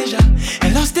treasure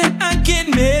and lost it again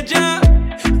major.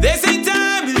 They say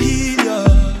time will heal you,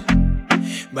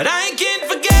 but I can't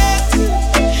forget.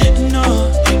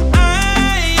 No,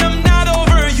 I am not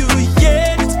over you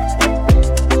yet.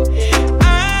 I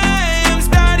am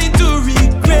starting to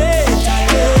regret. I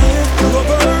left you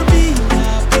over me, I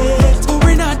bet, but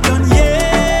we're not done yet.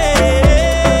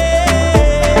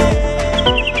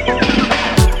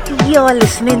 You're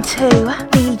listening to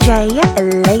DJ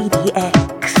Lady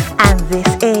X, and this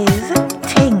is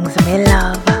Tings Me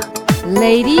Love.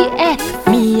 Lady X.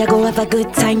 Me, I go have a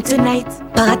good time tonight.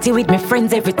 Party with my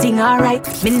friends, everything alright.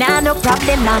 Me nah no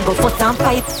problem, nah go fuss and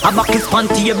fight. A back is on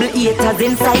table, haters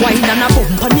inside. Wine and a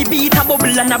bump on the beat, a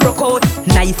bubble and a broke out.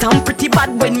 Nice and pretty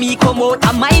bad when me come out.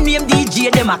 And my name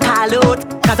DJ, them a call out.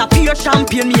 Cause a pure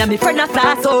champion, me and me friend a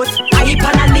class out. I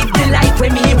pan and live the life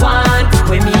when me want.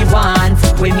 When me want,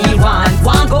 when me want.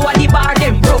 Want go at the bar,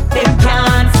 them broke, them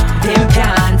can't. Them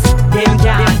can't, them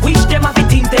can't. Them wish them have the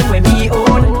things them when me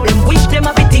own. Them wish them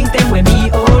have the things them when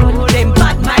me own. Them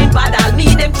bad mind, bad all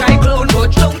me, them try clone.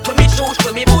 But down to me shoes,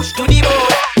 to me bush, to the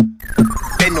bone.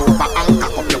 Bend over and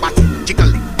cock up your body.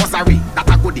 Jiggle it, buzzary, that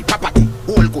a goodie, property.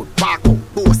 All good, bark out,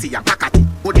 bossy and cockatty.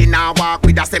 Goodie now walk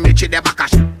with a cemetery, the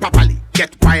backash. Properly,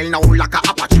 get wild now like a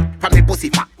Apache. From the pussy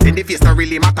fat, then the face don't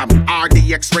really matter me.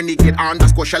 RDX renegade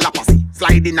underscore shellapasy.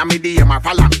 Slide in a medium or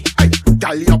follow me. Hey,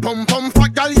 girl your pum pum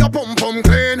fat, girl your pum pum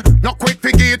clean. Not quick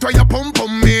forget where your pum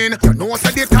pum mean. You know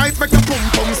say the type make your pum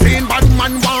pum stain. Bad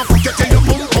man want fuck you till your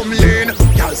pum pum lean.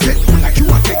 Girl say like you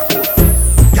a take out.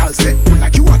 Girl say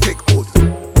like you a take out.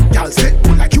 Girl say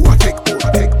like you a take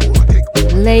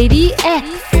out. Lady X.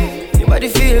 Your body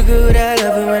feel good, I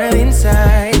love it when I'm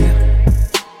inside.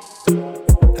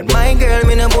 And my girl,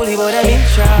 me no bully, but I'm in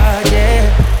charge, yeah.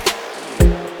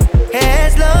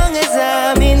 As long as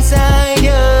I'm inside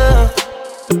you,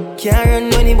 can't run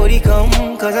when anybody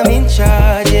come, cause I'm in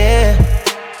charge, yeah.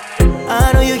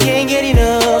 I know you can't get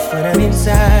enough when I'm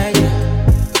inside you.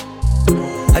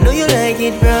 I know you like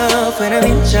it rough when I'm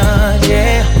in charge,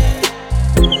 yeah.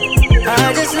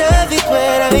 I just love it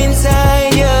when I'm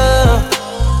inside you.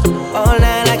 All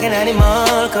night like an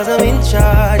animal, cause I'm in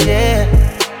charge, yeah.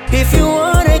 If you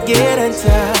wanna get on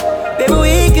top, baby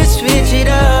we can switch it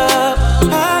up.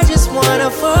 I just wanna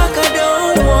fuck, I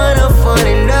don't wanna fall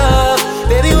in love.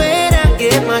 Baby when I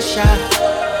get my shot,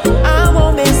 I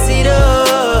won't mess it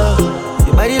up.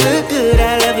 Your body look good,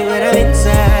 I love it when I'm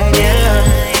inside, yeah.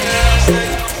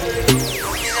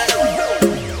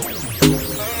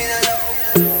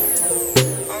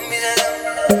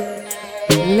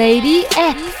 Lady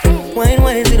X.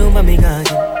 Wine, sit on me, God.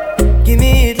 Give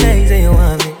me it like say you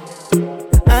want me.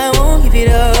 I won't give it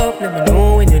up. Let me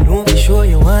know when you know for sure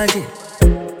you want it.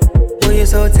 Boy, you're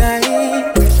so tight.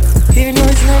 Even though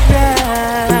it's not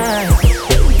right,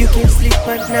 you can sleep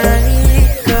at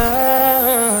night.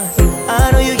 Cause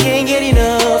I know you can't get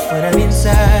enough when I'm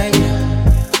inside.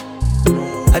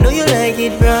 I know you like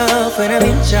it rough when I'm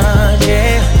in charge,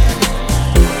 yeah.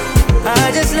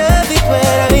 I just love it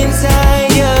when I'm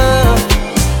inside you.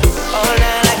 All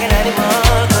night like an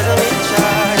animal, cause I'm in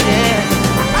charge, yeah.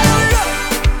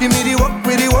 Give me the work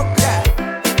with the work, yeah.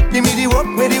 Give me the work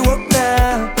with the work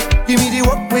now. Give me the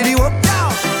work with the work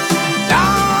now.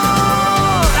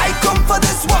 Now, I come for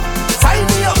this work. Sign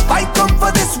me up, I come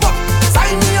for this work.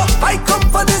 Sign me up, I come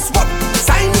for this work.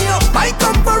 Sign me up, I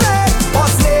come for it.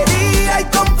 Boss lady, I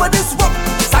come for this work.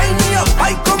 Sign me up,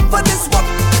 I come for this work.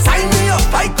 Sign me up,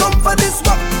 I come for this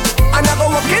work. And I go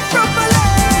work it properly.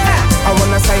 I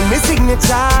wanna sign my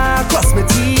signature, cross my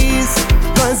T's,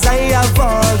 cause I have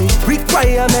all the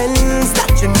requirements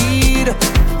that you need.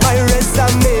 My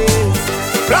resume is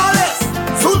flawless,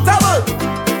 suitable,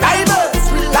 diverse,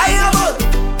 reliable.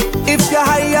 If you're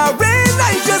hiring,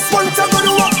 I just want to go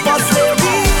to work. Boss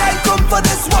lady, I come for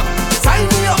this work. Sign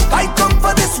me up, I come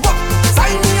for this work.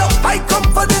 Sign me up, I come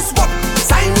for this work.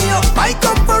 Sign me up, I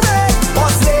come for it.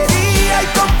 Boss lady, I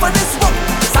come for this work.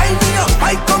 Sign me up,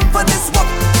 I come for this work.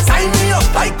 Sign me up,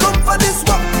 I come for this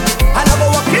work. And I go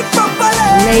work it properly.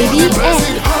 Lady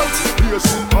X.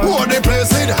 Oh, the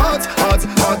place it hot, hot,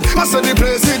 hot. I said the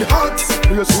place it hot.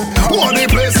 Oh, the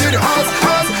place it hot,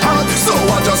 hot, hot. So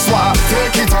I just want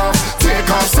take it off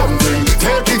something.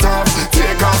 Take it off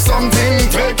something.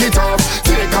 Take it off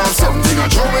something. I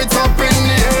throw it up in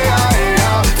the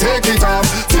air. Take it off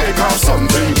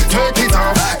something. Take it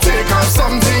off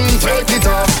something. Take it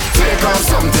off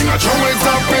something. I throw it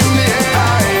up in the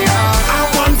air. I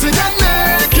want to get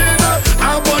naked.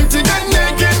 I want to get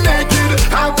naked, naked.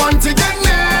 I want to get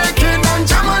naked and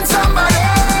jam on somebody.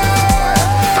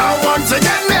 I want to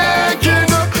get naked.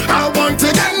 I want to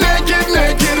get naked,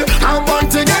 naked. I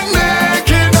want to get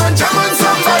naked and jam on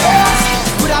somebody.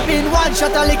 Could have been one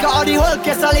shot of liquor or the whole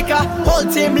case of liquor. Whole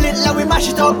team lit like we mash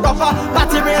it up proper.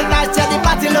 Party real nice, yeah, the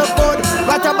party look good.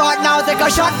 Right about now, take a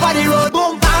shot for the road.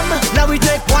 Boom bam, now we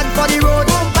take one for the road.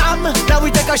 Boom bam, now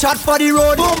we take a shot for the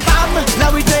road. Boom bam,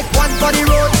 now we take one for the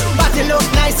road. Party look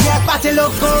nice, yeah, party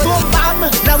look good. Boom bam,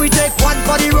 now we take one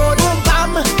for the road. Boom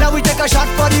bam, now we take a shot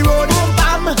for the road. Boom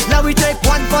bam, now we take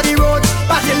one for the road.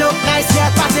 Party look nice, yeah,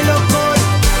 party look good.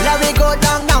 Now we go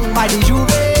down by the Juve.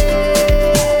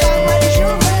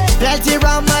 Plenty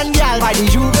rum and gal by the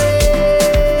Juve.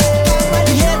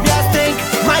 Behavior stink,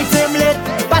 my team lit.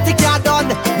 Party car done,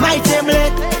 my team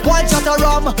lit. One shot of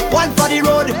rum, one for the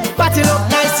road. Party look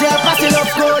nice, yeah, party look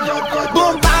good.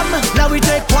 Boom bam, now we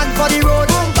take one for the road.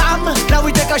 Boom bam, now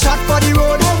we take a shot for the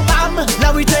road. Boom bam,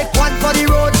 now we take one for the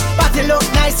road. Party look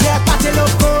nice, yeah, party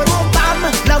look good. Boom bam,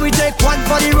 now we take one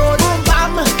for the road. Boom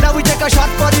bam, now we take a shot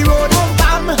for the road. Boom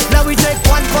bam, now we take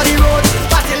one for the road.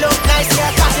 Party look nice,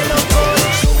 yeah, party look good.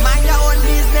 Mind your own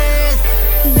business.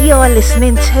 You're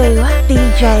listening to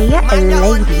DJ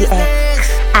Lady X,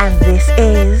 and this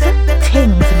is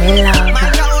Tings Me Love.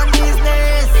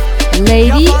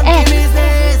 Lady X.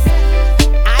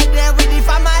 I there with the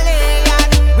family,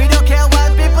 and we don't care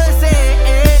what people say.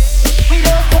 We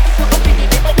don't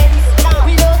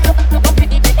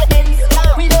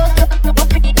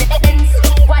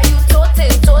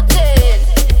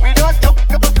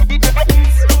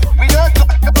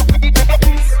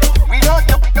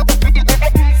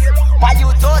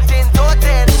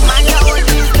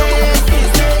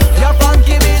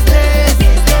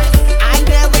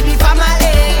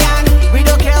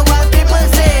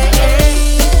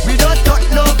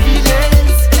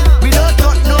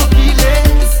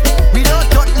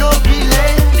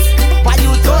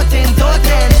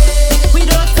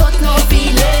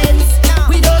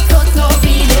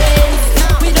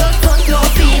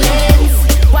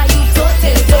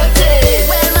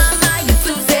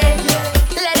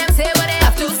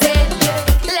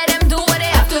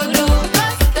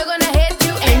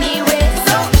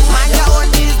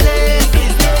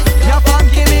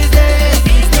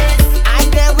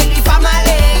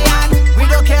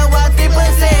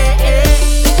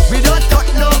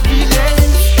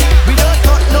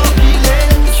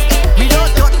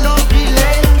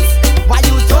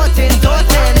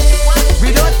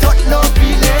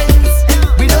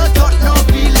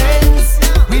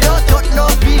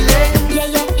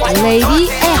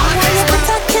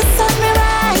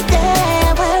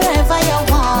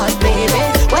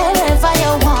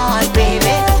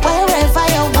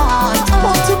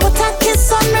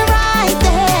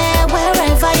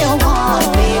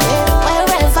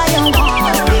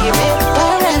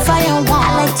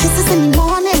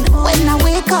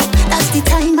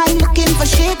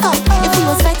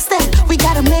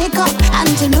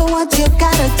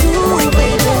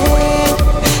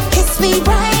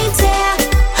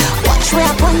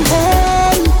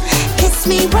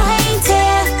me right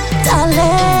here, darling.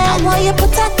 I want you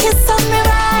put a kiss on me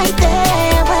right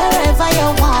there, wherever you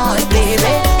want,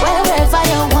 baby, wherever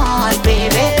you want,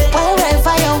 baby,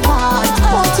 wherever you want.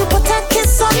 Won't you put a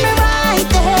kiss on me right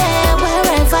there,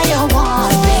 wherever you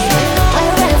want, baby,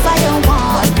 wherever you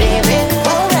want, baby,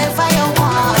 wherever you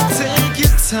want. Take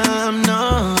your time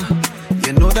now,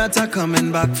 you know that I'm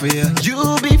coming back for you.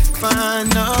 You'll be fine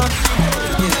now.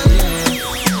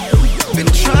 Been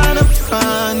trying to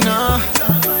find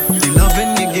the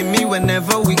loving you give me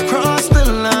whenever we cross the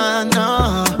line.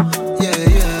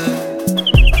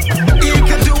 You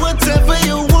can do whatever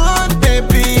you want,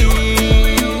 baby.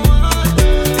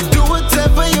 Do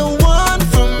whatever you want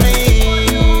from me.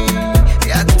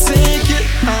 Yeah, take it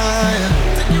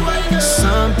higher.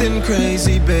 Something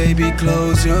crazy, baby.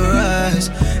 Close your eyes.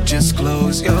 Just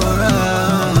close your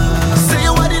eyes. Say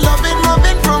you want the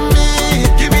loving from me.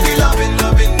 Give me the loving,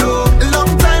 no.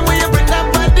 Long time when you bring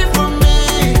that body from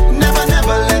me. Never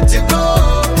let you go.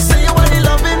 Say you want the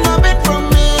loving from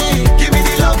me. Give me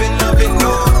the loving,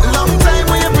 no. Long time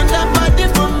when you bring that body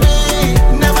from me.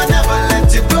 Never let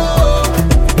you go.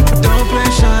 Don't play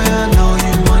shy, I know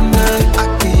you want that. I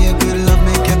give you good love,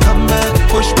 make you come back.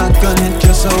 Push back on it,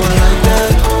 just so I like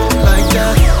that.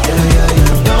 Yeah.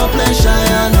 Don't play shy,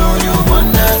 I know you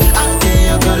want that. I give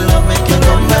you good love, make you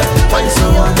come back. Why so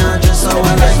I know, just so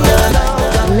I like that.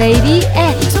 Lady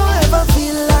X. Don't ever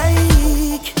feel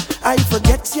like I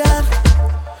forget ya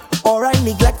or I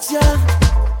neglect ya.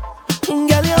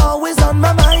 Girl, you're always on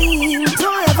my mind.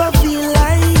 Don't ever feel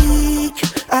like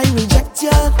I reject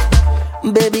ya.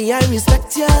 Baby, I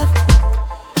respect ya.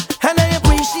 And I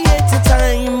appreciate your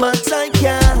time, but I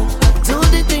can't do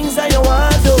the things that you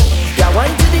want to. Yeah,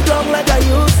 wind to the ground like I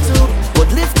used to.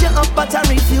 Would lift you up, but I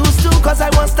refuse to. Cause I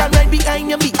want to stand right behind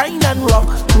you, behind and rock.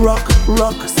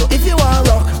 So if you want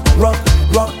rock,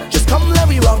 just come let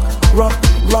me rock.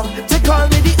 Take all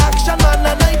me the action, man,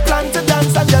 and I plan to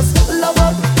dance and just love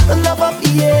up,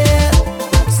 yeah.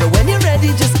 So when you're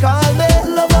ready, just call me.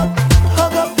 Love up,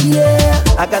 hug up, yeah.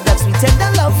 I got that sweet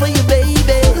tender love for you,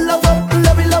 baby. Love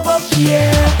up,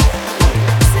 yeah.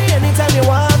 See anytime you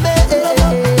want me,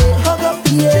 hug up,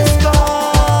 yeah. Just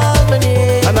call me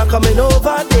name, and I'm coming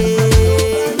over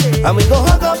there, and we go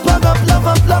hug up,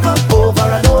 love up, over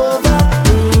and over.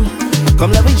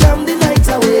 Come let me jam the night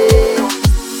away.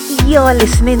 You're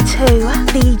listening to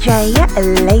DJ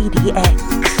Lady X,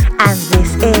 and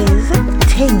this is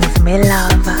Things Me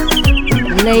Love.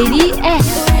 Lady X.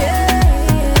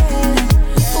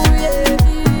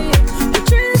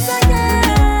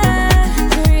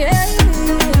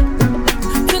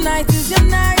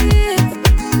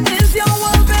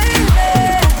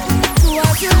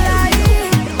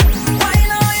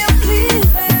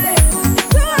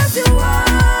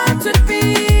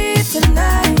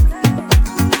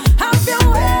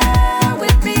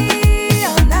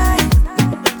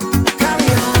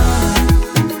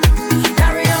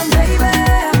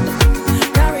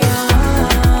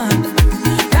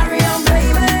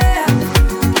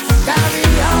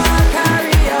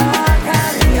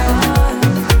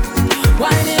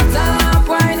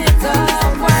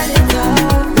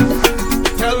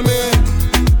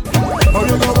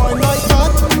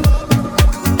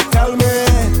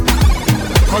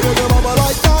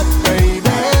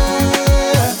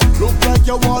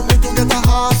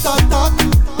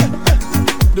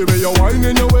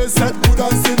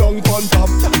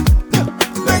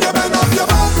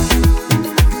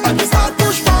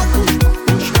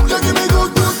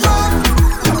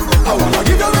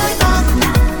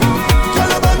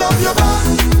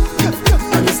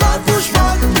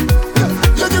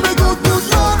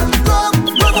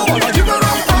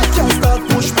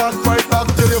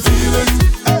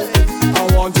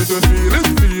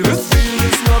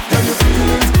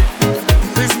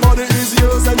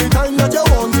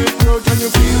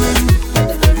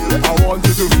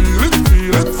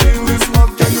 Feel this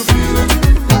love, can you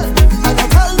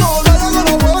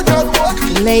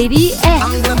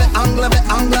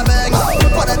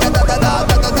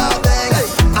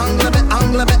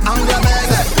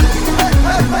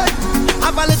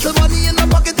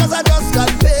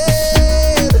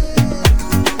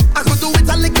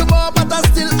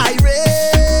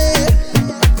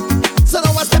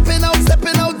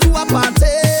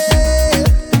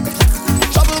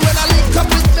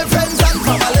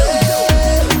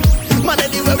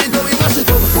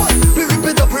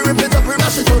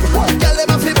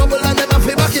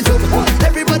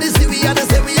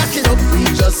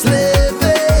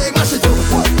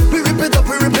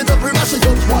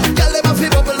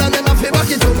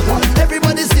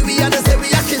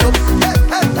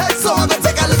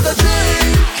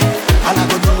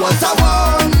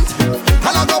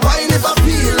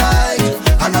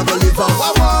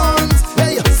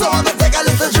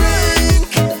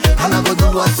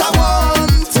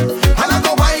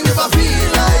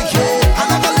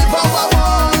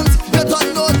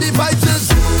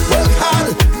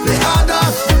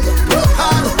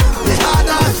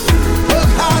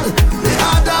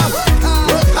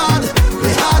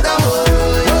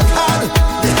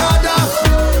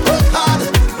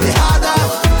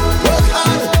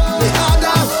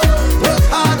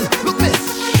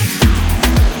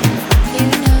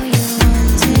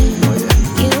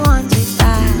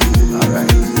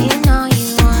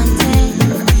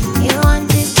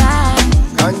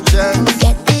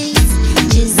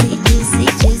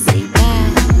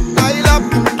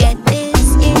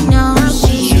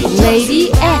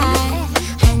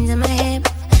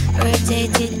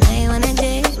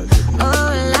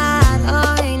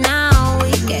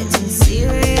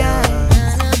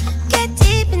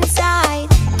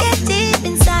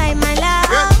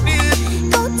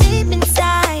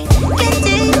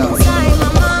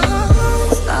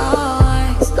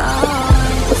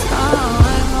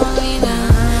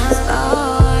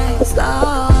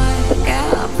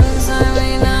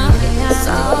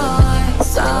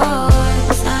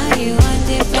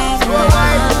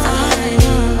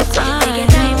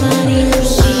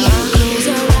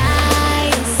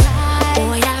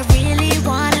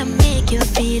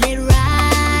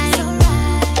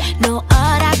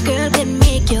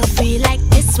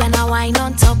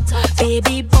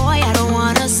Baby boy, I don't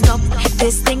wanna stop.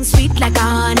 This thing sweet like a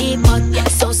honey pot.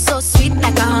 So sweet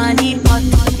like a honey pot.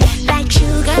 Like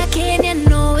sugar cane, you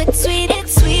know it's sweet,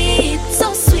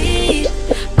 so sweet.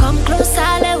 Come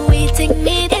closer, let we take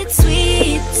me. It's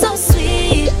sweet, so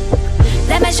sweet.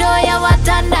 Let me show you what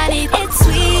underneath. It's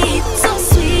sweet, so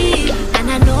sweet. And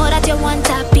I know that you want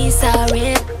a piece of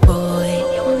it, boy.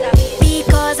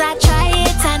 Because I try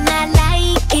it and I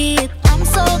like it. I'm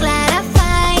so glad I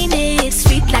find it.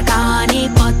 Sweet like a honey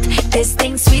pot. This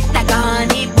thing sweet like a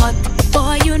honey pot.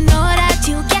 Boy, you know that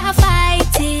you can't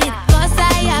fight it. Cause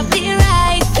I have the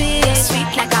right fit.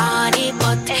 Sweet like a honey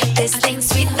pot. This thing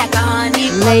sweet like a honey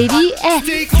pot. Lady F.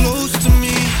 Stay close to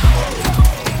me.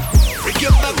 Break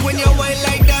your back when you whine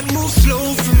like that. Move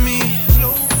slow for me.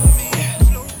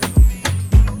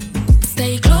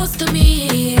 Stay close to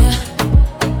me.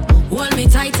 Hold me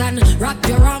tight and wrap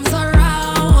your arms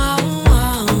around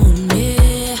me.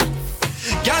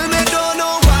 Girl, me don't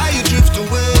know why you drift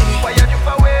away. Why you drift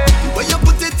away? When you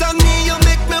put it on me, you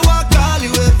make me walk call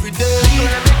you every day.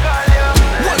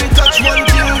 One touch, one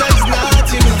thing that's not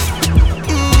enough.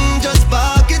 Just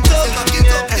spark it up.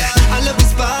 I love you,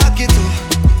 spark it up.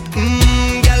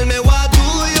 Girl, me what do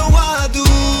you want do?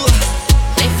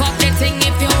 Lift up the thing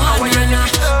if you wanna.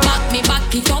 Back me,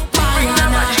 back it up,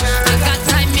 banana. I got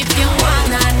time if you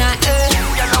wanna.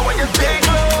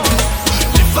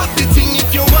 Lift up the thing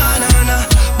if you wanna.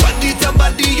 Body to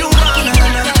body you wanna.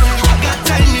 I got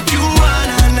time if you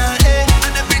wanna.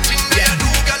 And everything that you do,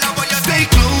 girl, I want you stay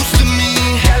close to me.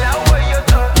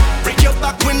 Break your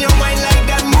back when you whine like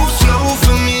that. Move slow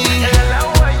for me.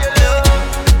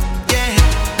 Yeah,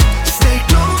 stay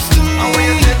close to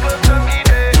me.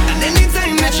 And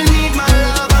anytime that you need my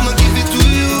love, I'ma give it to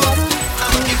you.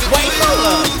 I'ma give it to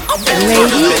you.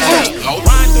 Lady F.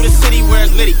 Riding through the city where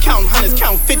it's litty, counting hundreds,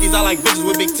 counting 50s. I like bitches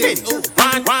with big titties.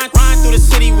 Riding through the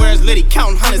city where it's litty,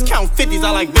 counting hundreds, counting 50s.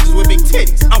 I like bitches with big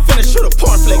titties. I'm finna shoot a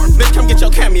porn flick. Bitch, come get your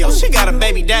cameo. She got a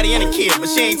baby daddy and a kid, but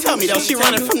she ain't tell me though. She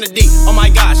running from the deep. Oh my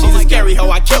god, she's a scary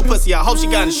hoe. I kill pussy. I hope she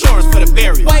got insurance for the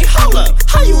burial. Wait, hold up.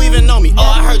 How you even know me? Oh,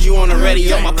 I heard you on the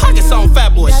radio. My pockets on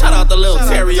Fat Boy. Shout out the Lil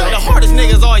Terrio. The hardest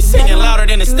niggas always singing louder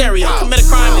than the stereo. Commit a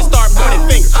crime and start pointing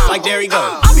fingers. Like there he go.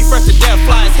 I be fresh to death,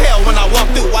 fly as hell when I walk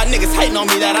through. Why niggas hating on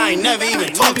me that I ain't never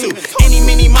even talked to? Any,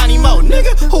 mini, money, mo,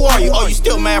 nigga. Who are you? Oh, you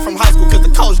still mad from high school cause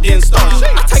the coach didn't start.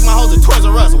 I take my hoes to Toys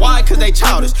R Us. Why? Cause they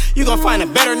childish. You gon' find a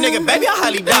better nigga, baby, I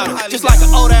highly doubt it. Just like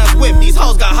an old ass whip, these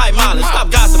hoes got high mileage.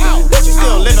 Stop gossiping. Bitch, you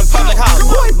still live in public house.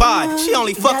 Boy, bye. She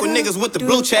only fuck with niggas with the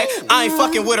blue check. I ain't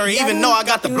fucking with her even though I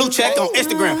got the blue check on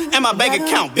Instagram. And my bank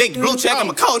account, big blue check. I'm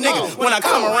a cold nigga. When I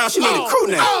come around, she need a crew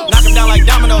neck. Knock him down like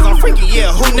dominoes, I'm freaky,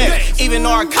 yeah, who next? Even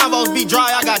though our combos be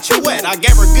dry, I got you wet. I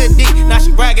gave her good D, now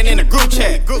she bragging in a group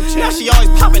chat. Now she always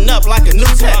popping up like a new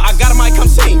text. I got a mic, come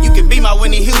sing, you can be my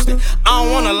Whitney Houston. I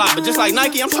don't want a lot, but just like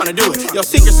Nike, I'm tryna do it. Your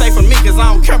secret safe from me, cause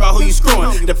I don't care about who you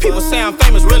screwing. The people say I'm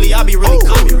famous, really, I be really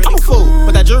cool. I'm a fool,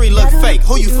 but that jewelry look fake,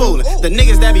 who you fooling? The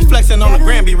niggas that be flexing on the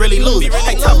gram be really losing.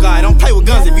 Hey, tough guy, don't play with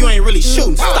guns if you ain't really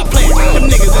shooting. Stop playing, them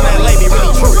niggas in LA be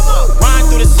really true. Riding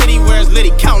through the city where it's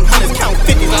litty, counting hundreds, counting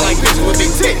 50s. I like bitches with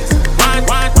big titties. Riding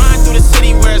through the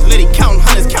city where it's litty, counting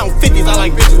hundreds, counting 50s. I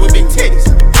like bitches with big titties.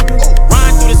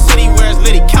 Riding through the city where it's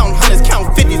litty, counting hundreds,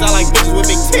 counting 50s. I like bitches with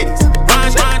big titties.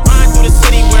 Riding through the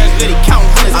city where it's litty, counting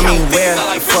hundreds, counting 50s. Where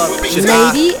the fuck should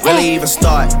I really even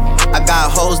start? I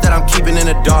got hoes that I'm keeping in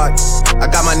the dark. I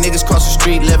got my niggas cross the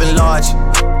street living large.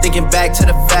 Thinking back to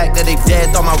the fact that they dead,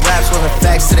 thought my raps wasn't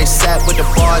facts, so they sat with the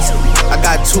bars. I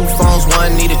got 2 phones,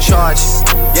 one need a charge.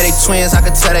 Yeah, they twins, I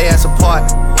could tell they ass apart.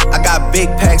 I got big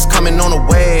packs coming on the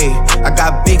way. I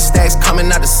got big stacks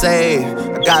coming out to save.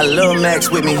 I got Lil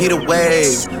Max with me, he the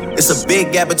wave. It's a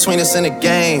big gap between us in the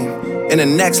game. In the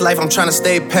next life, I'm tryna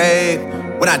stay paid.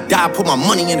 When I die, put my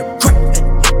money in the grave.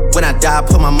 When I die,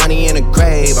 put my money in the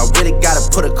grave. I really gotta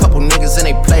put a couple niggas in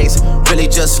their place. Really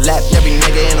just lapped every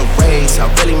nigga in a race. I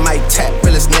really might tap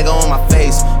realest nigga on my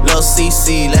face. Lil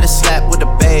CC, let it slap with the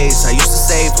bass. I used to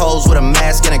save hoes with a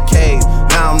mask in a cave.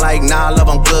 Now I'm like, nah, love,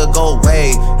 I'm good, go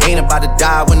away. Ain't about to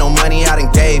die with no money I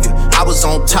done gave you. I was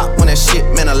on top when that shit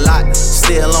meant a lot.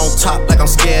 Still on top like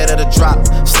I'm scared of the drop.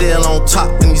 Still on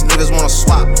top and these niggas wanna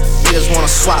swap. Niggas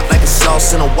wanna swap like it's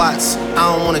sauce in a Watts.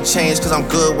 I don't wanna change cause I'm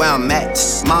good where I'm at.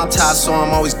 Mob tie, so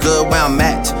I'm always good where I'm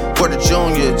at. Porter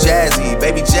Jr., Jazzy,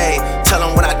 Baby J. Tell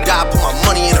them when I die, put my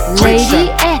money in a Lady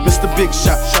shot. Mr. Big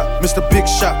Shot, Mr. Big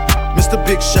Shot, Mr.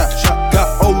 Big Shot.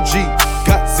 Got OG,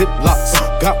 got Ziplocs,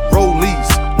 got Rollies,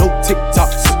 no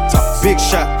TikToks. Big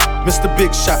Shot, Mr.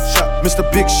 Big Shot, Mr.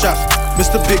 Big Shot,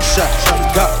 Mr. Big Shot.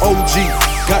 Got OG,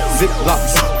 got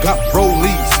Ziplocs, got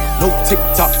Rollies, no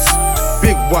TikToks.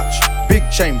 Big watch, big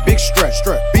chain, big strap,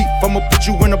 beat I'ma put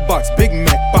you in a box. Big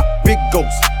Mac, bop, big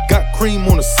ghost. Got cream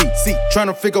on the seat.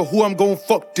 Tryna figure who I'm gon'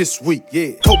 fuck this week.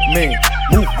 Yeah, Coke man,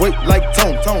 move weight like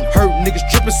Tone. Heard niggas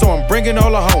trippin', so I'm bringing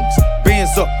all the homies.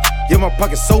 Bands up, yeah, my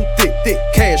pocket's so thick.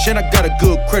 Cash, and I got a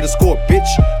good credit score, bitch.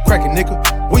 Crackin' nigga,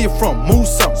 where you from? Move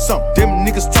something. Them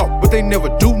niggas talk, but they never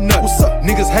do nothing. What's up?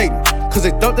 Niggas hate it, cause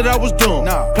they thought that I was dumb.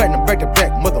 Platinum back to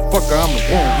back, motherfucker, I'm the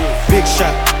one. Big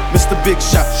shot, Mr. Big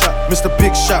Shot, Mr.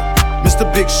 Big Shot,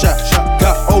 Mr. Big Shot.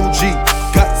 Got OG,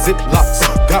 got Ziplocs,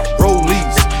 got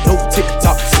Rollies, no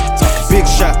TikToks. Big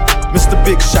shot, Mr.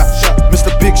 Big Shot,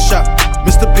 Mr. Big Shot,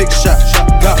 Mr. Big Shot.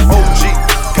 Got OG,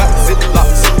 got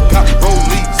Ziplocs, got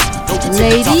Rollies.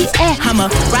 Lady X. I'ma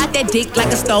ride that dick like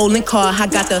a stolen car. I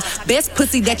got the best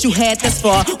pussy that you had thus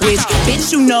far. Which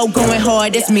bitch you know going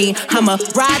hard, it's me. I'ma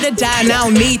ride or die and I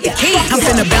don't need the key. I'm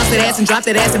finna bounce that ass and drop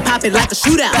that ass and pop it like a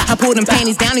shootout. I pull them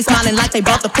panties down, he's smiling like they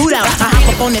brought the food out. I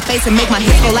hop up on that face and make my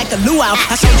hips go like a luau.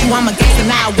 I showed you I'm a gangster,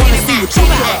 now I wanna see what you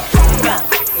got.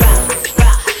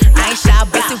 I ain't shy,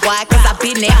 busy, why? Cause I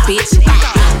been that bitch.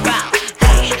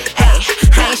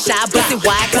 I ain't shy, busy,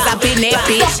 why? Cause I been that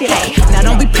bitch. Hey, now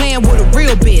don't be playing with a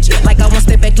real bitch. Like I won't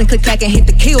step back and click clack and hit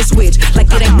the kill switch.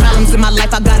 Like it ain't problems in my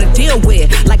life I gotta deal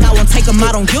with. Like I won't take them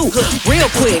out on you real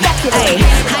quick. Hey,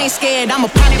 I ain't scared, I'ma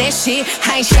pop that shit.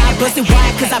 I ain't shy, busy,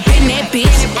 why? Cause I been that bitch.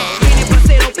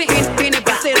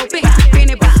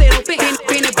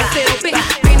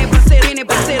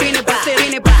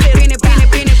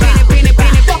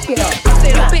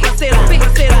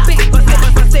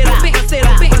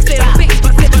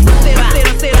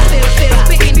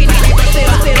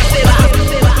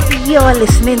 You're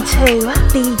listening to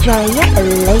DJ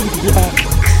Lady X,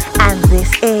 and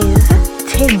this is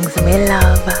Tings Me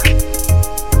Love.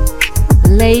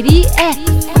 Lady X.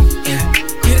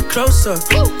 Get it closer,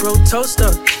 bro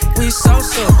toaster, we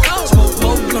salsa, smoke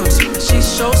more blunts, she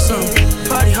show some.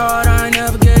 Party hard, I ain't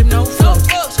never gave no fucks.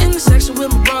 In the section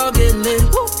with my bra getting lit,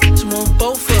 she want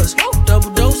both of us, double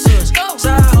doses.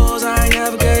 Side hoes, I ain't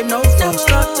never gave no fucks.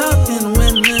 Start talking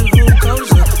when who goes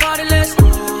up. Party, let's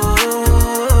roll.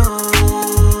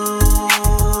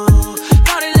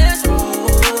 Party, let's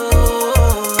roll.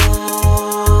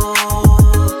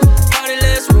 Party,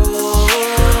 let's roll.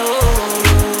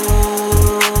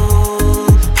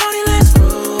 Party, let's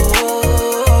roll.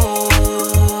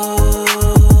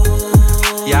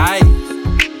 Yeah,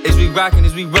 as we rockin',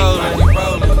 as we rollin',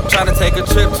 tryna take a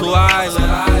trip to an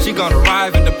island. She gon'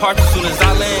 arrive and depart as soon as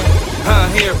I land.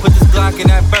 Here, put this Glock in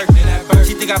that Birkin.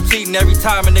 She think I'm cheating every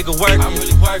time a nigga work.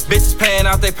 Bitches paying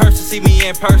out they purse to see me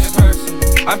in person.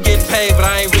 I'm getting paid, but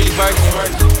I ain't really working.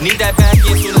 Need that back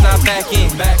in soon as I'm back in.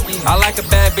 I like a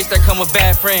bad bitch that come with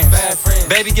bad friends.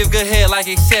 Baby, give good head like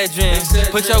Excedrin.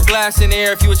 Put your glass in the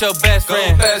air if you with your best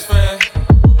friend.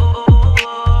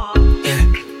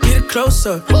 Get it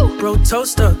closer, bro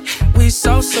toaster, we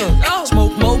salsa,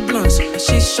 smoke more blunts,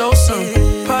 she show some.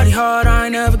 Party hard, I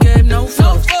ain't never gave no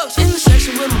fucks. In the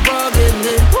section with my bra getting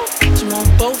lit, she want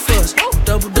both of us,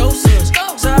 double doses.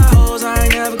 Side hoes, I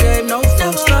ain't never gave no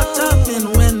fucks. Stop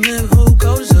talking when who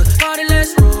goes up. Party,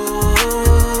 let's roll.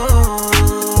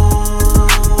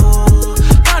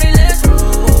 Party, let's roll.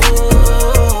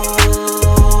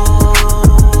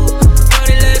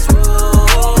 Party, let's roll.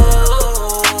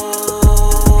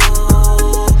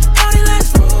 Party, let's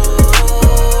roll.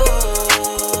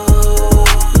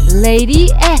 Lady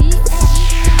X.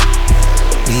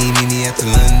 Meet me at the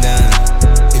London.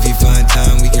 If you find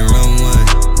time, we can run one.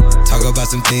 Talk about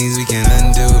some things we can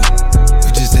undo.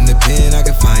 You just in the pen, I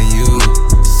can find you.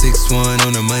 6'1"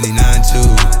 on the money,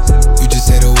 9'2". You just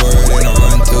say the word and I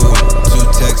run through. 2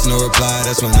 texts, no reply,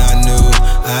 that's when I knew.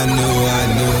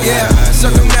 Yeah,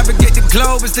 circumnavigate the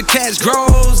globe as the cash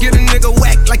grows. Get a nigga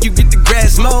whack like you get the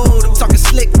grass mowed. I'm talking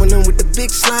slick when I'm with the big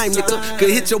slime, nigga. Could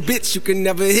hit your bitch, you can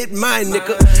never hit mine,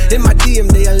 nigga. In my DM,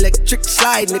 they electric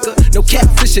slide, nigga. No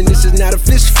catfishing, this is not a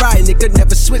fish fry, nigga.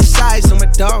 Never switch sides on my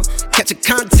dog. Catch a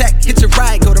contact, hit your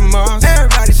ride, go to Mars.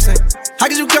 Everybody say, how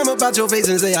could you come about your face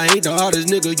and say I ain't the hardest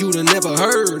nigga you'd have never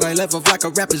heard? I left off like a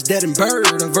rapper's dead and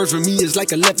bird. A verse for me is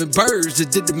like 11 birds.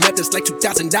 Just did the math, that's like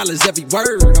 $2,000 every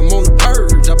word. I'm on the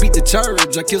purge, I beat the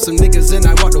church. I killed some niggas and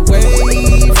I walked away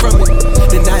from it.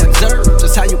 Then I observed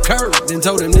just how you curved and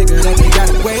told them niggas that they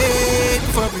gotta wait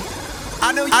for me.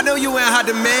 I know you ain't hot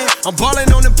demand. I'm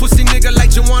ballin' on the pussy nigga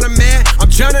like you want a man. I'm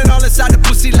drowning all inside the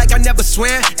pussy like I never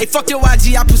swam. Hey, fuck your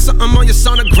IG, I put something on your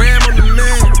sonogram. I'm the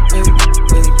man.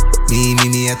 Meet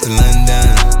me at the London.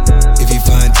 If you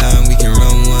find time, we can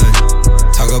run one.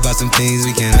 Talk about some things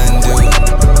we can undo.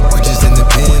 You just in the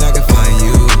pen, I can find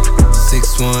you.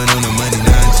 6'1" on the money,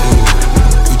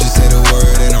 9'2". You just say the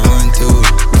word and I run through.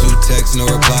 2 texts, no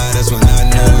reply, that's when I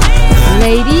knew.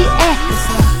 Lady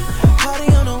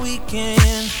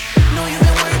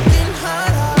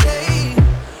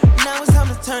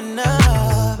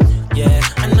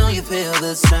feel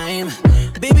the same.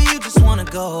 Baby, you just wanna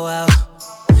go out,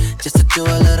 just to do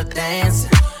a little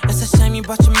dancing. It's a shame you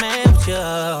brought your man with you.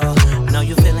 I know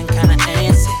you feeling kinda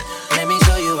antsy. Let me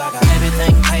show you I got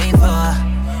everything paid for.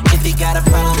 If you got a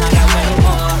problem, I got way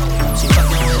more. She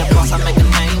fucking with a boss, I make a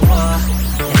name for.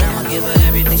 And I'ma give her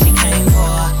everything she came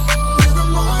for. Till the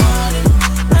morning,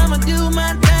 I'ma do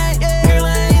my thing. Girl, I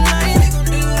ain't lying, we gon'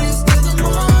 do this till the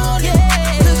morning.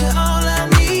 Cause you're all I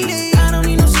need, I don't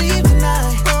need no sleep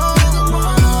tonight. Till the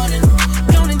morning,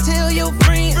 don't tell your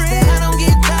friends that I don't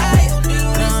get tired.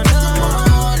 Till the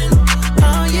morning,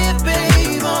 oh yeah,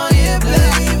 babe, oh yeah,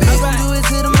 baby. We gon' do it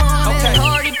till the morning. Okay.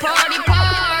 Party, party,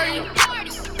 party.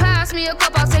 Pass me a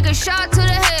cup, I'll take a shot to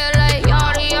the head like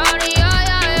yada, yada,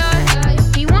 yada, yada.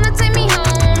 He wanna take me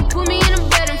home, put me in a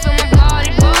bed and feel my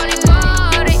body, body,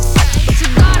 body. But you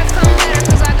gotta come better,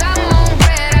 cause I got my own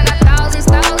bread. I got thousands,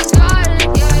 thousands, thousands,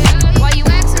 yeah. Why you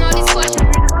asking all these questions?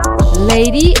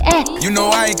 Lady X. You know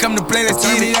I ain't come to play, let's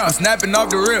turn me up. Snapping off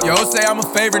the rip. Yo, say I'm a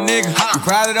favorite nigga. You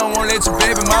probably don't wanna let your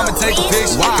baby mama take a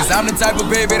picture. Cause I'm the type of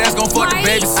baby that's gon' fuck the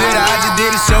babysitter. I just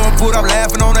did a show and put up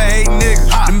laughing on the hating nigga.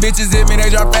 Them bitches hit me, they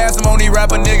drop fast. I'm on these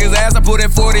rapper niggas' ass. I put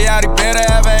that 40 out, he better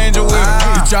have an angel with him.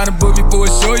 You tryna book me for a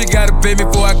show, you gotta pay me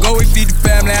before I go. We feed the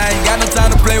family, I ain't got no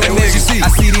time to play with niggas. I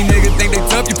see these niggas think they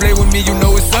tough, you play with me, you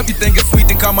know it's up. You think it's sweet,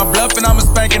 then call my bluff and I'ma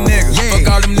spank a nigga. Fuck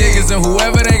all them niggas and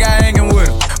whoever they got hanging with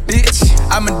them. Bitch,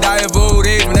 I'ma die of old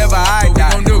age whenever I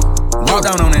die. What we gon' do? Walk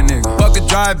down on that nigga. Fuck a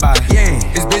drive-by. Yeah.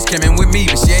 This bitch came in with me,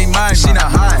 but she ain't mine. She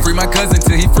not high. Free my cousin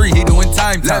till he free. He doing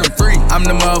time. Let him free. I'm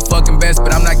the motherfucking best,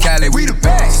 but I'm not Cali. We the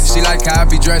best. She like how I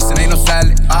be dressed and ain't no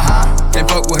salad. Can't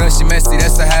fuck with her, she messy.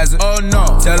 That's a hazard. Oh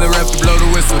no. Tell the rep to blow the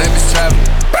whistle. That bitch travel.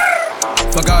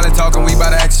 Fuck all that talking, we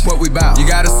bout action. What we bout? You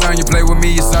got a son, you play with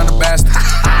me, your son a bastard.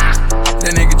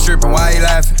 That nigga trippin', why he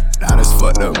laughing? Nah, that's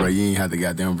fucked up, bro. You ain't have to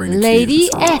goddamn bring the Lady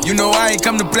kids. You know I ain't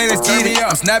come to play, let's turn me up.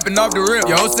 I'm snapping off the rip.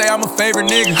 Yo, say I'm a favorite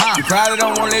nigga. You probably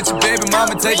don't wanna let your baby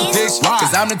mama take a picture.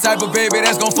 Cause I'm the type of baby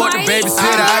that's gon' fuck the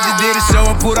babysitter. I just did a show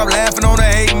and put up laughing on the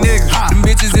hating nigga. Them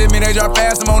bitches hit me, they drop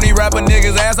fast. I'm on these rapper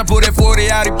niggas' ass. I put that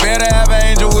 40 out, he better have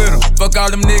an angel with him. Fuck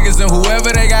all them niggas and whoever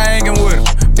they got hanging with him.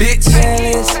 Bitch.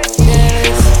 Jealous,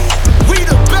 jealous. We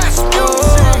the best.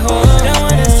 Don't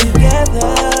want us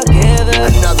together.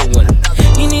 Another one.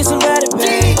 You need somebody,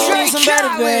 babe. You need somebody,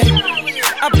 babe.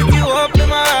 I'll pick you up in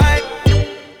my ride.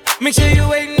 Make sure you're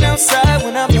waiting outside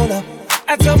when I pull up.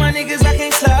 I told my niggas I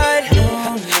can't slide.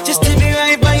 Just to be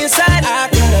right by your side. I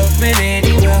could have been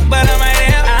anywhere, but I'm right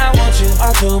here. I want you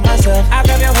all to myself. I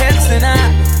grab your hips and I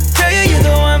tell you you're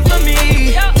the one for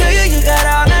me. Tell you you got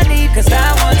all I need, cause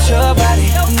I want your body.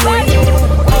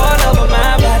 Yeah, all over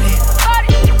my body.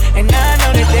 And I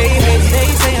know that they hate it. They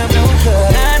say I'm no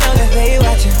good. I know that they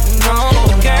watching. No,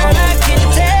 girl, I can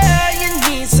tell you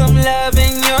need some love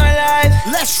in your life.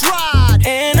 Let's ride.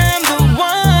 And I'm the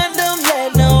one, don't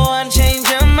let no one change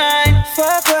your mind.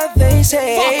 Fuck what they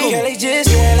say. Girl, they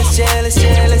just jealous, jealous,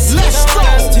 jealous. Let's don't go.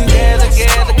 want us together,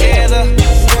 together, together. Girl,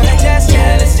 they just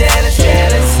jealous, jealous,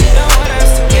 jealous. Don't want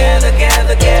us together,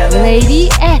 together, together. Lady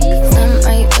X. Something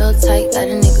right real tight, let a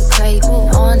nigga crave.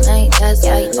 All night, that's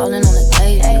right, falling on the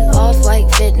table. Off-white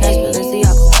fit, nice,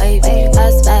 Balenciaga wavy.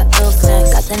 Last fat, real snack,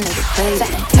 got that nigga crazy.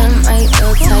 Something right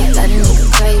real tight, let a nigga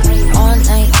crave. All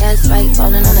night, that's right,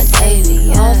 falling on the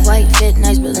table. Off-white fit,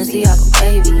 nice, Balenciaga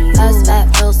wavy. Last fat,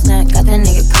 real snack, got that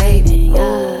nigga craving.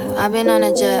 I've been on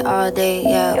a jet all day,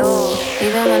 yeah, ooh.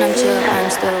 Even when I'm chill, I'm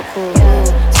still cool.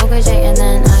 Smoke a J and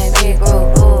then I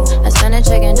regroup. I spend a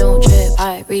check and don't trip,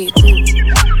 I recoup.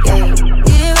 Yeah,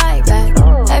 get it right back.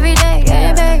 Every day,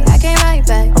 yeah, babe, I can't write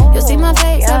back. You'll see my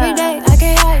face every day, I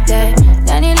can't hide that.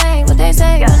 Danny Lane, what they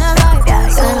say when I ride back.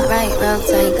 Sun right, real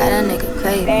tight, got a nigga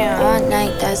craving. All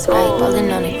night, that's right,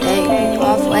 falling on a day.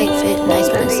 Off-white fit, nice,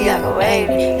 Balenciaga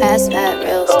wavy. Fast, fat,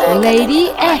 real stack.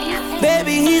 Lady X.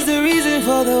 Baby, he's the reason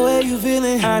for the way you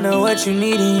feeling. I know what you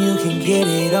need and you can get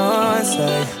it on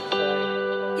site.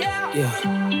 Yeah.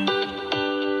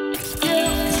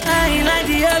 I ain't like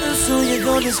the others, soon you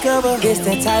gon' discover it's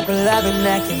that type of loving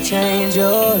that can change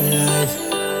your life.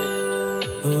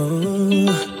 Ooh.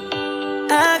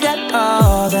 I got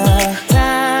all the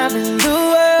time in the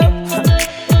world,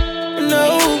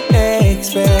 no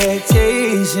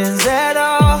expectations at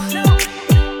all.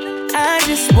 I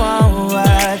just want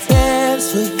what's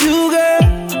best for you, girl.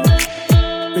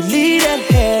 Relieve that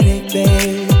headache,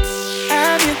 babe.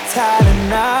 I'm your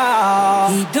Tylenol.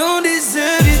 He don't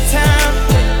deserve your time,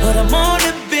 but I'm on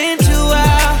the bench a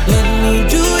while. Let me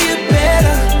do you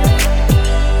better.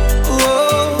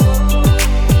 Whoa.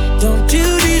 Don't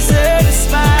you deserve a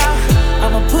smile?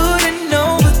 I'ma put a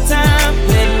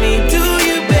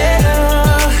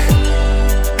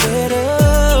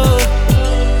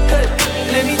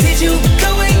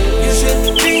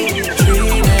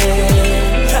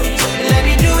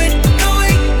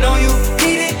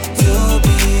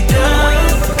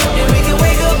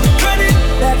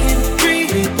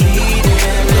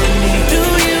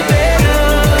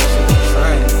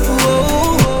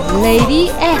Lady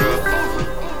X.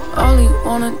 All he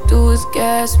wanna do is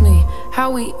gas me.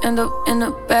 How we end up in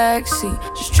the backseat,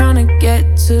 just tryna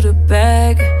get to the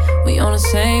bag. We on the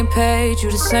same page,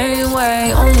 you the same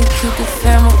way. Only keep the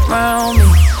fam around me,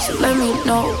 so let me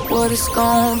know what it's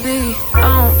gon' be. I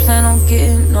don't plan on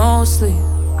getting no sleep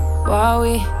while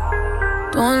we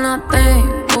doing nothing,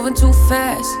 moving too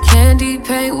fast. Candy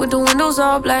paint with the windows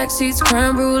all black, seats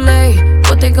creme brulee.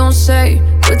 What they gon' say?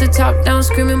 With the top down,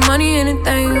 screaming money,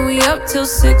 anything. We up till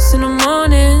 6 in the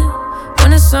morning.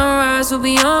 When the sunrise, we'll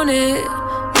be on it.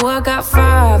 Oh, I got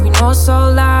 5, you know it's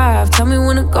all live. Tell me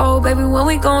when to go, baby, when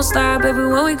we gon' slide. Baby,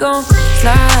 when we gon'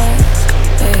 slide.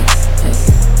 Hey, hey.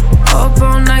 Up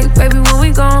all night, baby, when we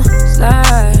gon'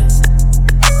 slide.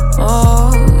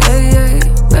 Oh, yeah, yeah.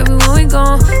 Baby, when we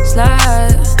gon'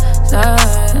 slide,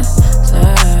 slide,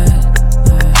 slide,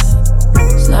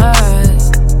 slide.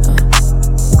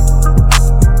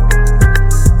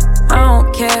 I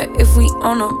don't care if we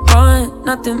on a run,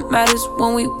 nothing matters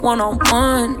when we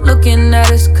one-on-one. Looking at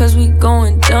us cause we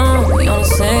going dumb. We on the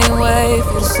same wave,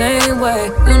 feel the same way.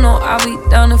 You know I'll be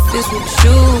down if it's with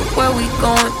you. Where we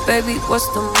going, baby, what's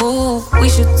the move? We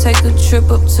should take a trip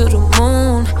up to the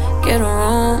moon. Get a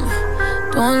room,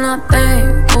 doing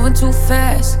nothing, moving too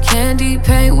fast. Candy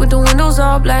paint with the windows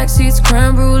all black, seats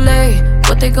creme brulee.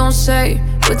 What they gon' say?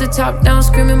 With the top down,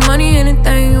 screaming money,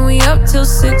 anything. We up till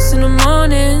 6 in the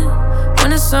morning. When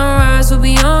the sunrise, we'll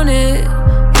be on it.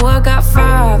 Oh, I got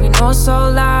 5, you know it's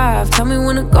all live. Tell me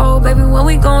when to go, baby, when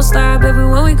we gon' slide. Baby,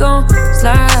 when we gon'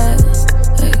 slide.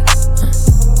 Hey,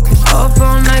 up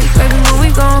all night, baby, when we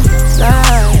gon'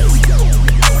 slide.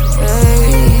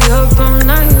 Hey, up all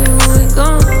night, when we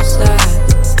gon' slide.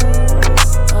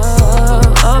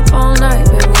 Up all night,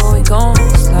 baby, when we gon'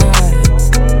 slide.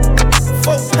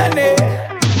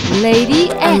 Lady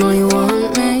X. I know you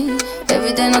want me.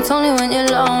 Every day, not only when you're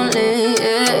lonely.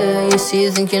 Yeah, you see,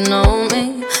 you think you know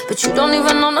me, but you don't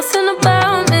even know nothing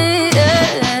about me.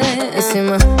 Yeah, you see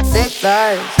my thick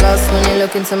thighs, lost when you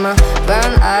look into my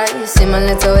brown eyes. See my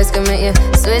little ways can make you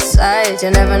switch sides. You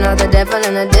never know the devil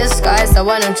in a disguise, so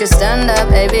why don't you stand up,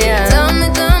 baby? And tell me,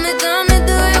 do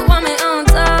you want me on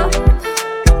top?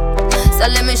 So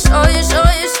let me show you.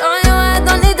 I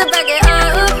don't need to back it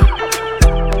up.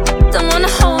 Don't wanna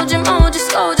hold you, mold you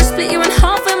slow, just split you in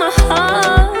half with my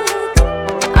heart.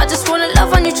 I just wanna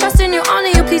love on you, trust in you, honor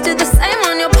you. Please do the same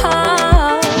on your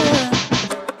part.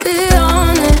 Be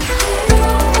honest,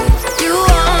 you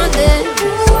want it,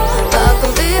 but I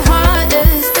can be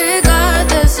heartless,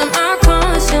 regardless of my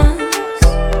conscience.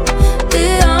 Be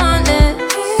honest,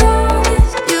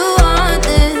 you want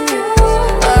it,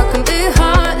 but I can be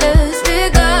heartless,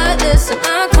 regardless of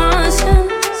my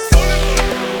conscience.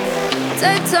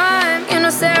 Take time, you know,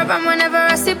 stay around whenever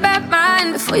I see bad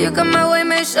mind. Before you come my way,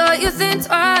 make sure you think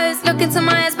twice. Look into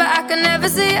my eyes, but I can never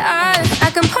see eyes. I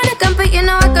can point a gun, but you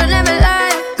know I could never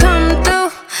lie. Come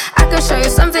through, I can show you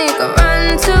something you can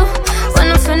run to. When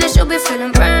I'm finished, you'll be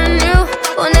feeling brand new.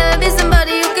 Will never be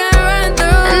somebody you can run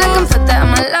through. And I can put that in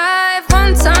my life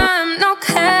one time, no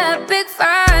cap, big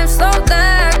vibe, slow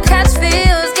that, catch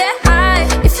feels, get high.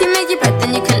 If you make your bet,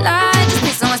 then you can lie. Just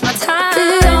please don't waste my time. Be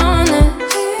honest,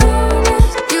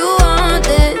 you want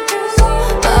it,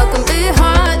 but I can be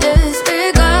heartless,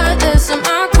 regardless of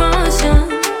my conscience.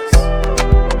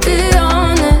 Be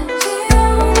honest,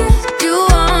 you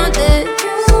want it,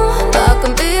 but I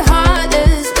can be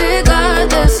heartless,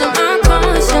 regardless of my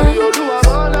conscience.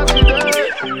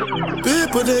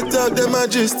 People they talk them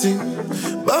majesty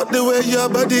about the way your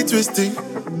body twisting,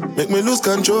 make me lose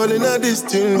control in a this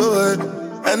thing, boy.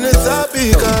 And it's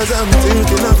happy cause I'm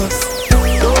thinking of us.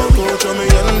 Don't go throw me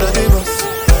under the bus,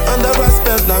 under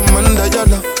respect like under your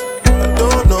love. I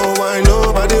don't know why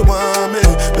nobody want me.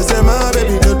 But say my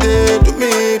baby no day do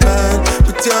me bad.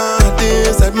 Put your heart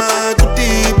inside my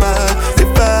goodie bag.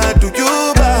 If I do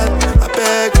you bad, I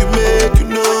beg you make you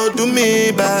know do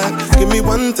me back. Give me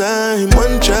one time,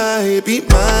 one try, be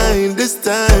mine this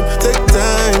time. Take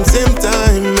time, same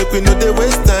time, make we know they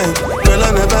waste time. Girl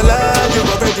I never lie, you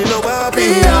already know I'll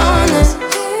be honest.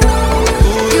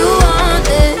 You want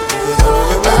it,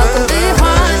 but I can be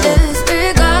heartless,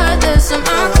 regardless of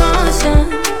my conscience.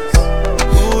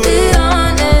 Be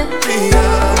honest,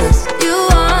 you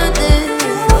want it,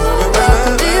 but I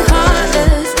can be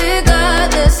heartless,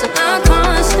 regardless of my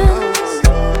conscience.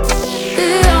 Be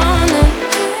honest,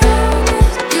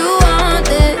 you want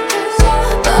it,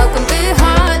 but I can be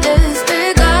heartless,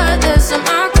 regardless of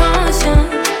my conscience.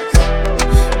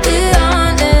 Be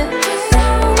honest,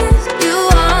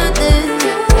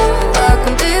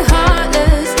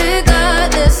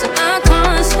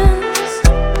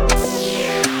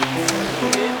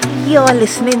 You're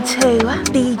listening to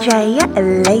DJ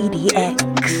Lady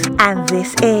X, and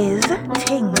this is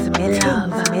Tings Me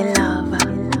Love.